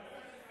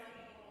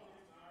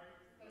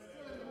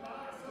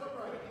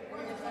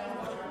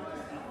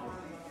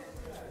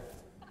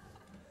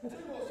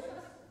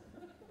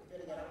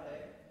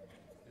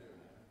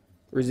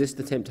 Resist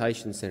the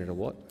temptation, Senator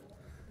Watt,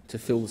 to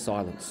fill the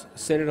silence.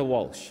 Senator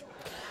Walsh.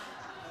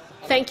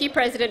 Thank you,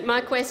 President.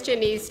 My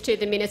question is to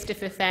the Minister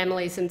for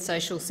Families and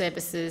Social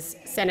Services,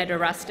 Senator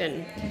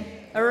Ruston.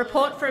 A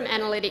report from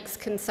analytics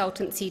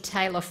consultancy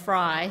Taylor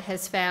Fry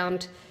has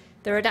found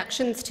the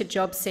reductions to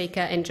JobSeeker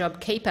and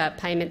JobKeeper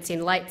payments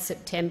in late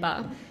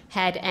September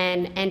had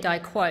an, and I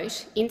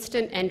quote,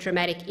 instant and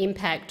dramatic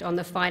impact on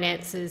the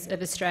finances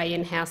of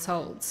Australian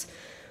households.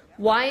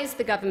 Why is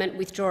the government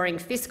withdrawing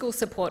fiscal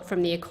support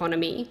from the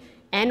economy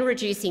and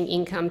reducing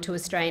income to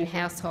Australian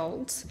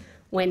households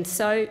when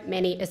so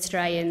many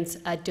Australians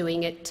are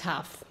doing it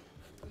tough?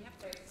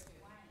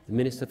 The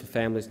Minister for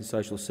Families and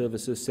Social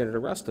Services, Senator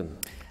Ruston.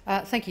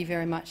 Thank you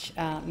very much,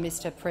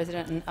 Mr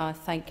President, and I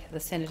thank the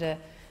senator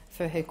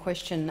for her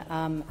question,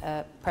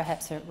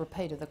 perhaps a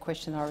repeat of the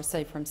question I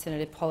received from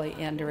Senator Polley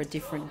under a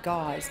different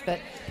guise. But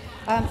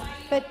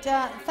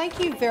thank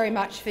you very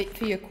much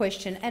for your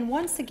question. And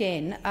once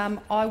again,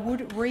 I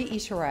would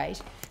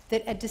reiterate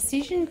that a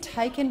decision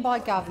taken by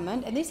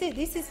government, and this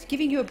is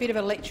giving you a bit of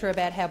a lecture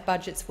about how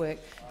budgets work,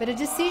 but a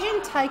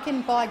decision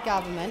taken by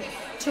government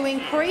to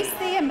increase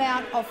the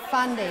amount of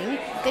funding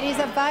that is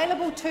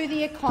available to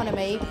the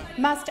economy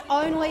must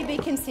only be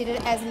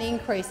considered as an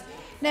increase.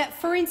 Now,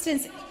 for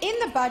instance, in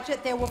the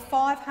budget there were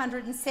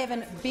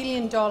 $507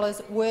 billion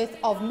worth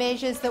of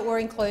measures that were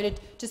included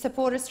to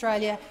support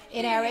Australia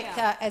in our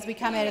as we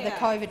come out of the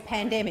COVID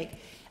pandemic.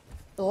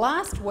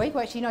 last week,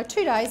 well, actually, no,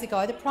 2 days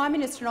ago, the Prime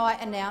Minister and I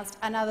announced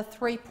another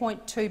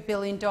 $3.2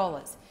 billion.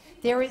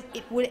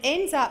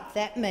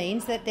 That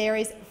means that there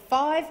is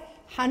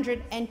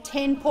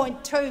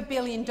 $510.2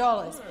 billion,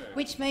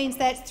 which means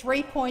that's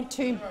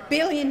 $3.2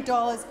 billion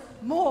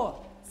more,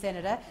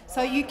 Senator.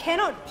 So you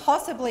cannot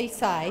possibly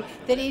say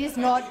that it is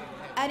not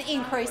an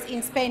increase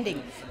in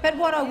spending. But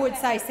what I would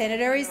say,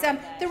 Senator, is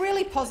the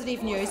really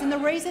positive news and the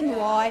reason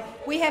why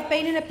we have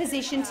been in a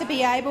position to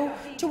be able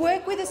to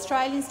work with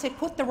Australians to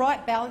put the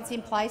right balance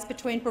in place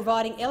between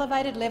providing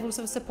elevated levels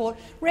of support,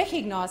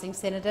 recognising,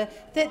 Senator,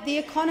 that the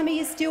economy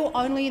is still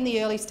only in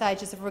the early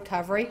stages of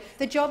recovery,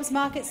 the jobs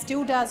market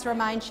still does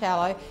remain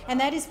shallow, and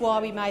that is why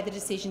we made the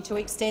decision to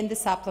extend the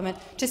supplement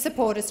to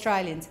support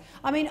Australians.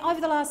 I mean, over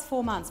the last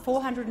 4 months,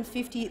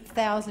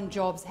 450,000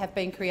 jobs have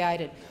been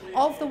created.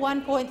 Of the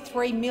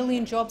 1.3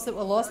 million jobs that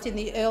were lost in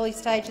the early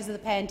stages of the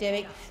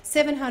pandemic,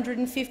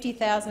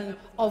 750,000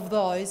 of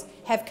those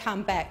have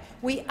come back.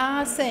 We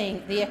are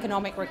seeing the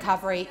economic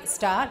recovery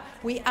start.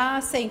 We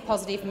are seeing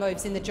positive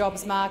moves in the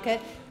jobs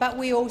market, but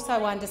we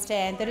also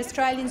understand that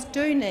Australians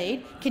do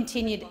need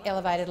continued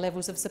elevated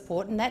levels of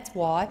support, and that's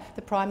why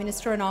the Prime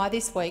Minister and I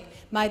this week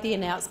made the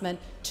announcement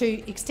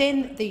to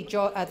extend the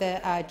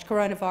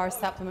coronavirus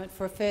supplement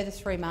for a further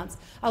 3 months,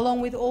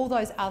 along with all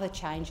those other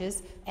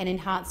changes and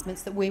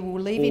enhancements that we will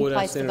leave in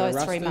place for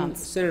those 3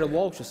 months. Senator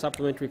Walsh, a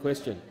supplementary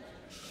question.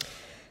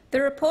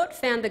 The report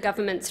found the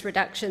government's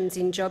reductions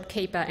in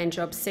JobKeeper and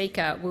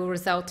JobSeeker will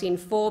result in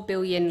 $4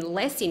 billion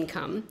less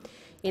income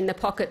in the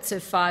pockets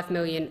of 5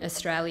 million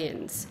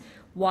Australians.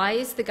 Why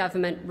is the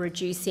government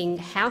reducing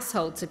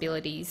households'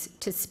 abilities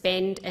to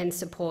spend and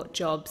support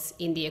jobs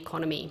in the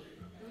economy?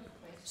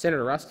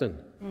 Senator Ruston.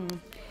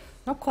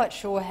 Not quite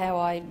sure how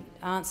I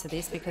answer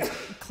this, because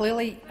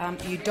clearly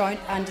you don't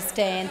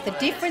understand the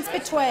difference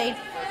between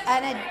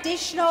an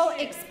additional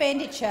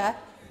expenditure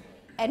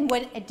and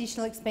when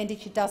additional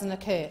expenditure doesn't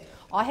occur.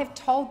 I have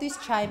told this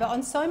chamber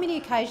on so many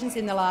occasions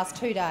in the last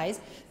 2 days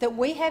that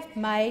we have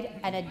made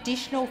an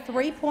additional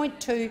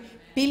 $3.2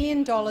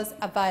 billion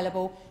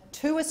available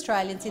to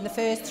Australians in the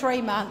first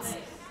 3 months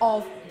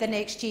of the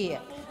next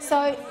year.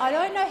 So I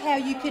don't know how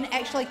you can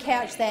actually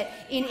couch that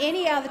in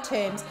any other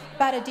terms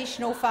but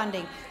additional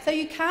funding. So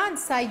you can't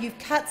say you've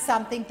cut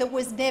something that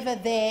was never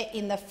there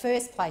in the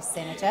first place,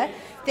 Senator.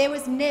 There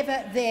was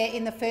never there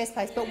in the first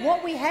place. But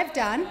what we have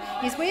done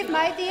is we've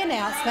made the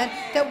announcement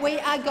that we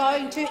are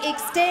going to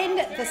extend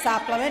the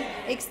supplement,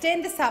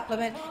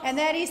 and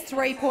that is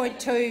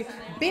 $3.2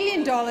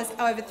 billion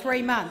over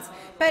 3 months.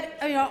 But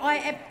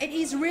it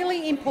is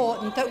really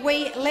important that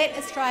we let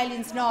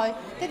Australians know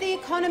that the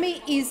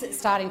economy is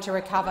starting to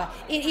recover.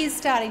 It is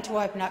starting to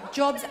open up.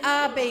 Jobs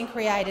are being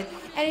created.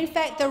 And in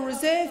fact, the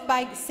Reserve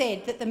Bank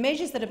said that the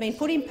measures that have been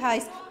put in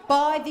place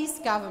by this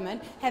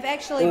government have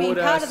actually been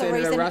part of the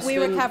reason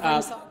we're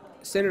recovering.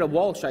 Senator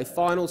Walsh, a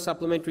final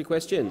supplementary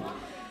question.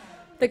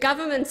 The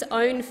government's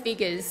own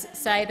figures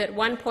say that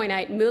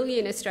 1.8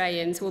 million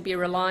Australians will be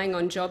relying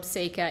on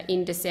JobSeeker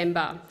in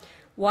December.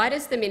 Why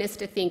does the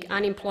minister think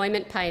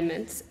unemployment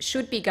payments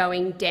should be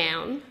going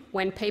down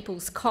when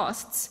people's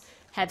costs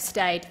have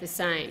stayed the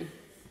same?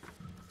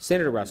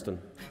 Senator Ruston.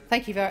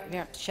 Thank you very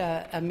much,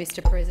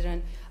 Mr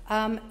President.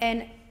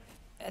 And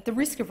at the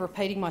risk of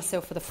repeating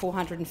myself for the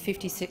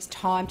 456th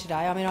time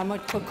today, I mean, I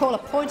might call a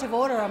point of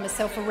order on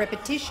myself for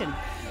repetition.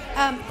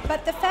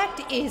 But the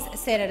fact is,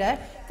 Senator,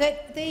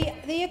 that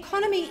the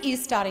economy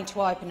is starting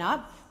to open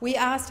up. We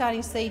are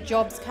starting to see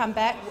jobs come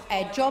back.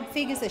 Our job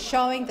figures are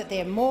showing that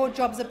there are more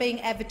jobs are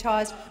being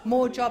advertised,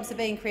 more jobs are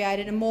being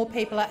created and more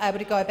people are able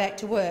to go back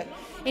to work.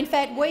 In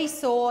fact, we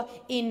saw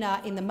in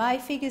the May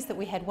figures that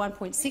we had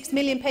 1.6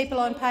 million people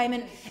on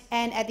payment,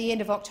 and at the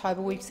end of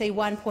October we see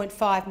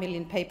 1.5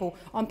 million people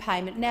on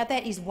payment. Now,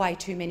 that is way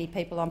too many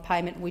people on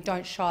payment, and we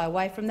don't shy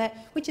away from that,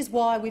 which is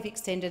why we've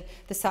extended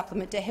the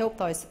supplement to help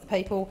those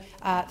people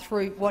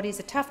through what is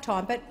a tough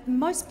time. But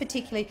most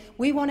particularly,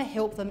 we want to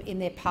help them in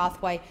their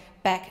pathway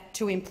back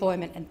to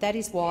employment, and that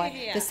is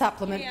why the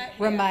supplement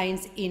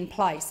remains in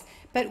place.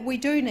 But we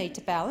do need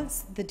to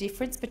balance the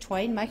difference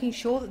between making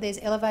sure that there's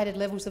elevated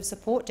levels of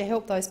support to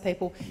help those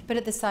people, but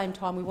at the same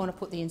time we want to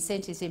put the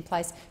incentives in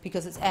place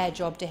because it's our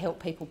job to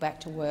help people back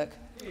to work.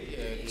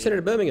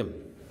 Senator Birmingham.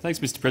 Thanks,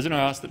 Mr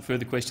President. I ask that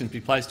further questions be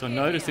placed on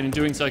notice, and in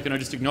doing so can I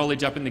just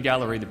acknowledge up in the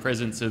gallery the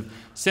presence of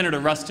Senator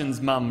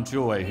Ruston's mum,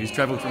 Joy, who's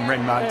travelled from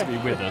Renmark to be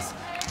with us.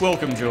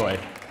 Welcome, Joy.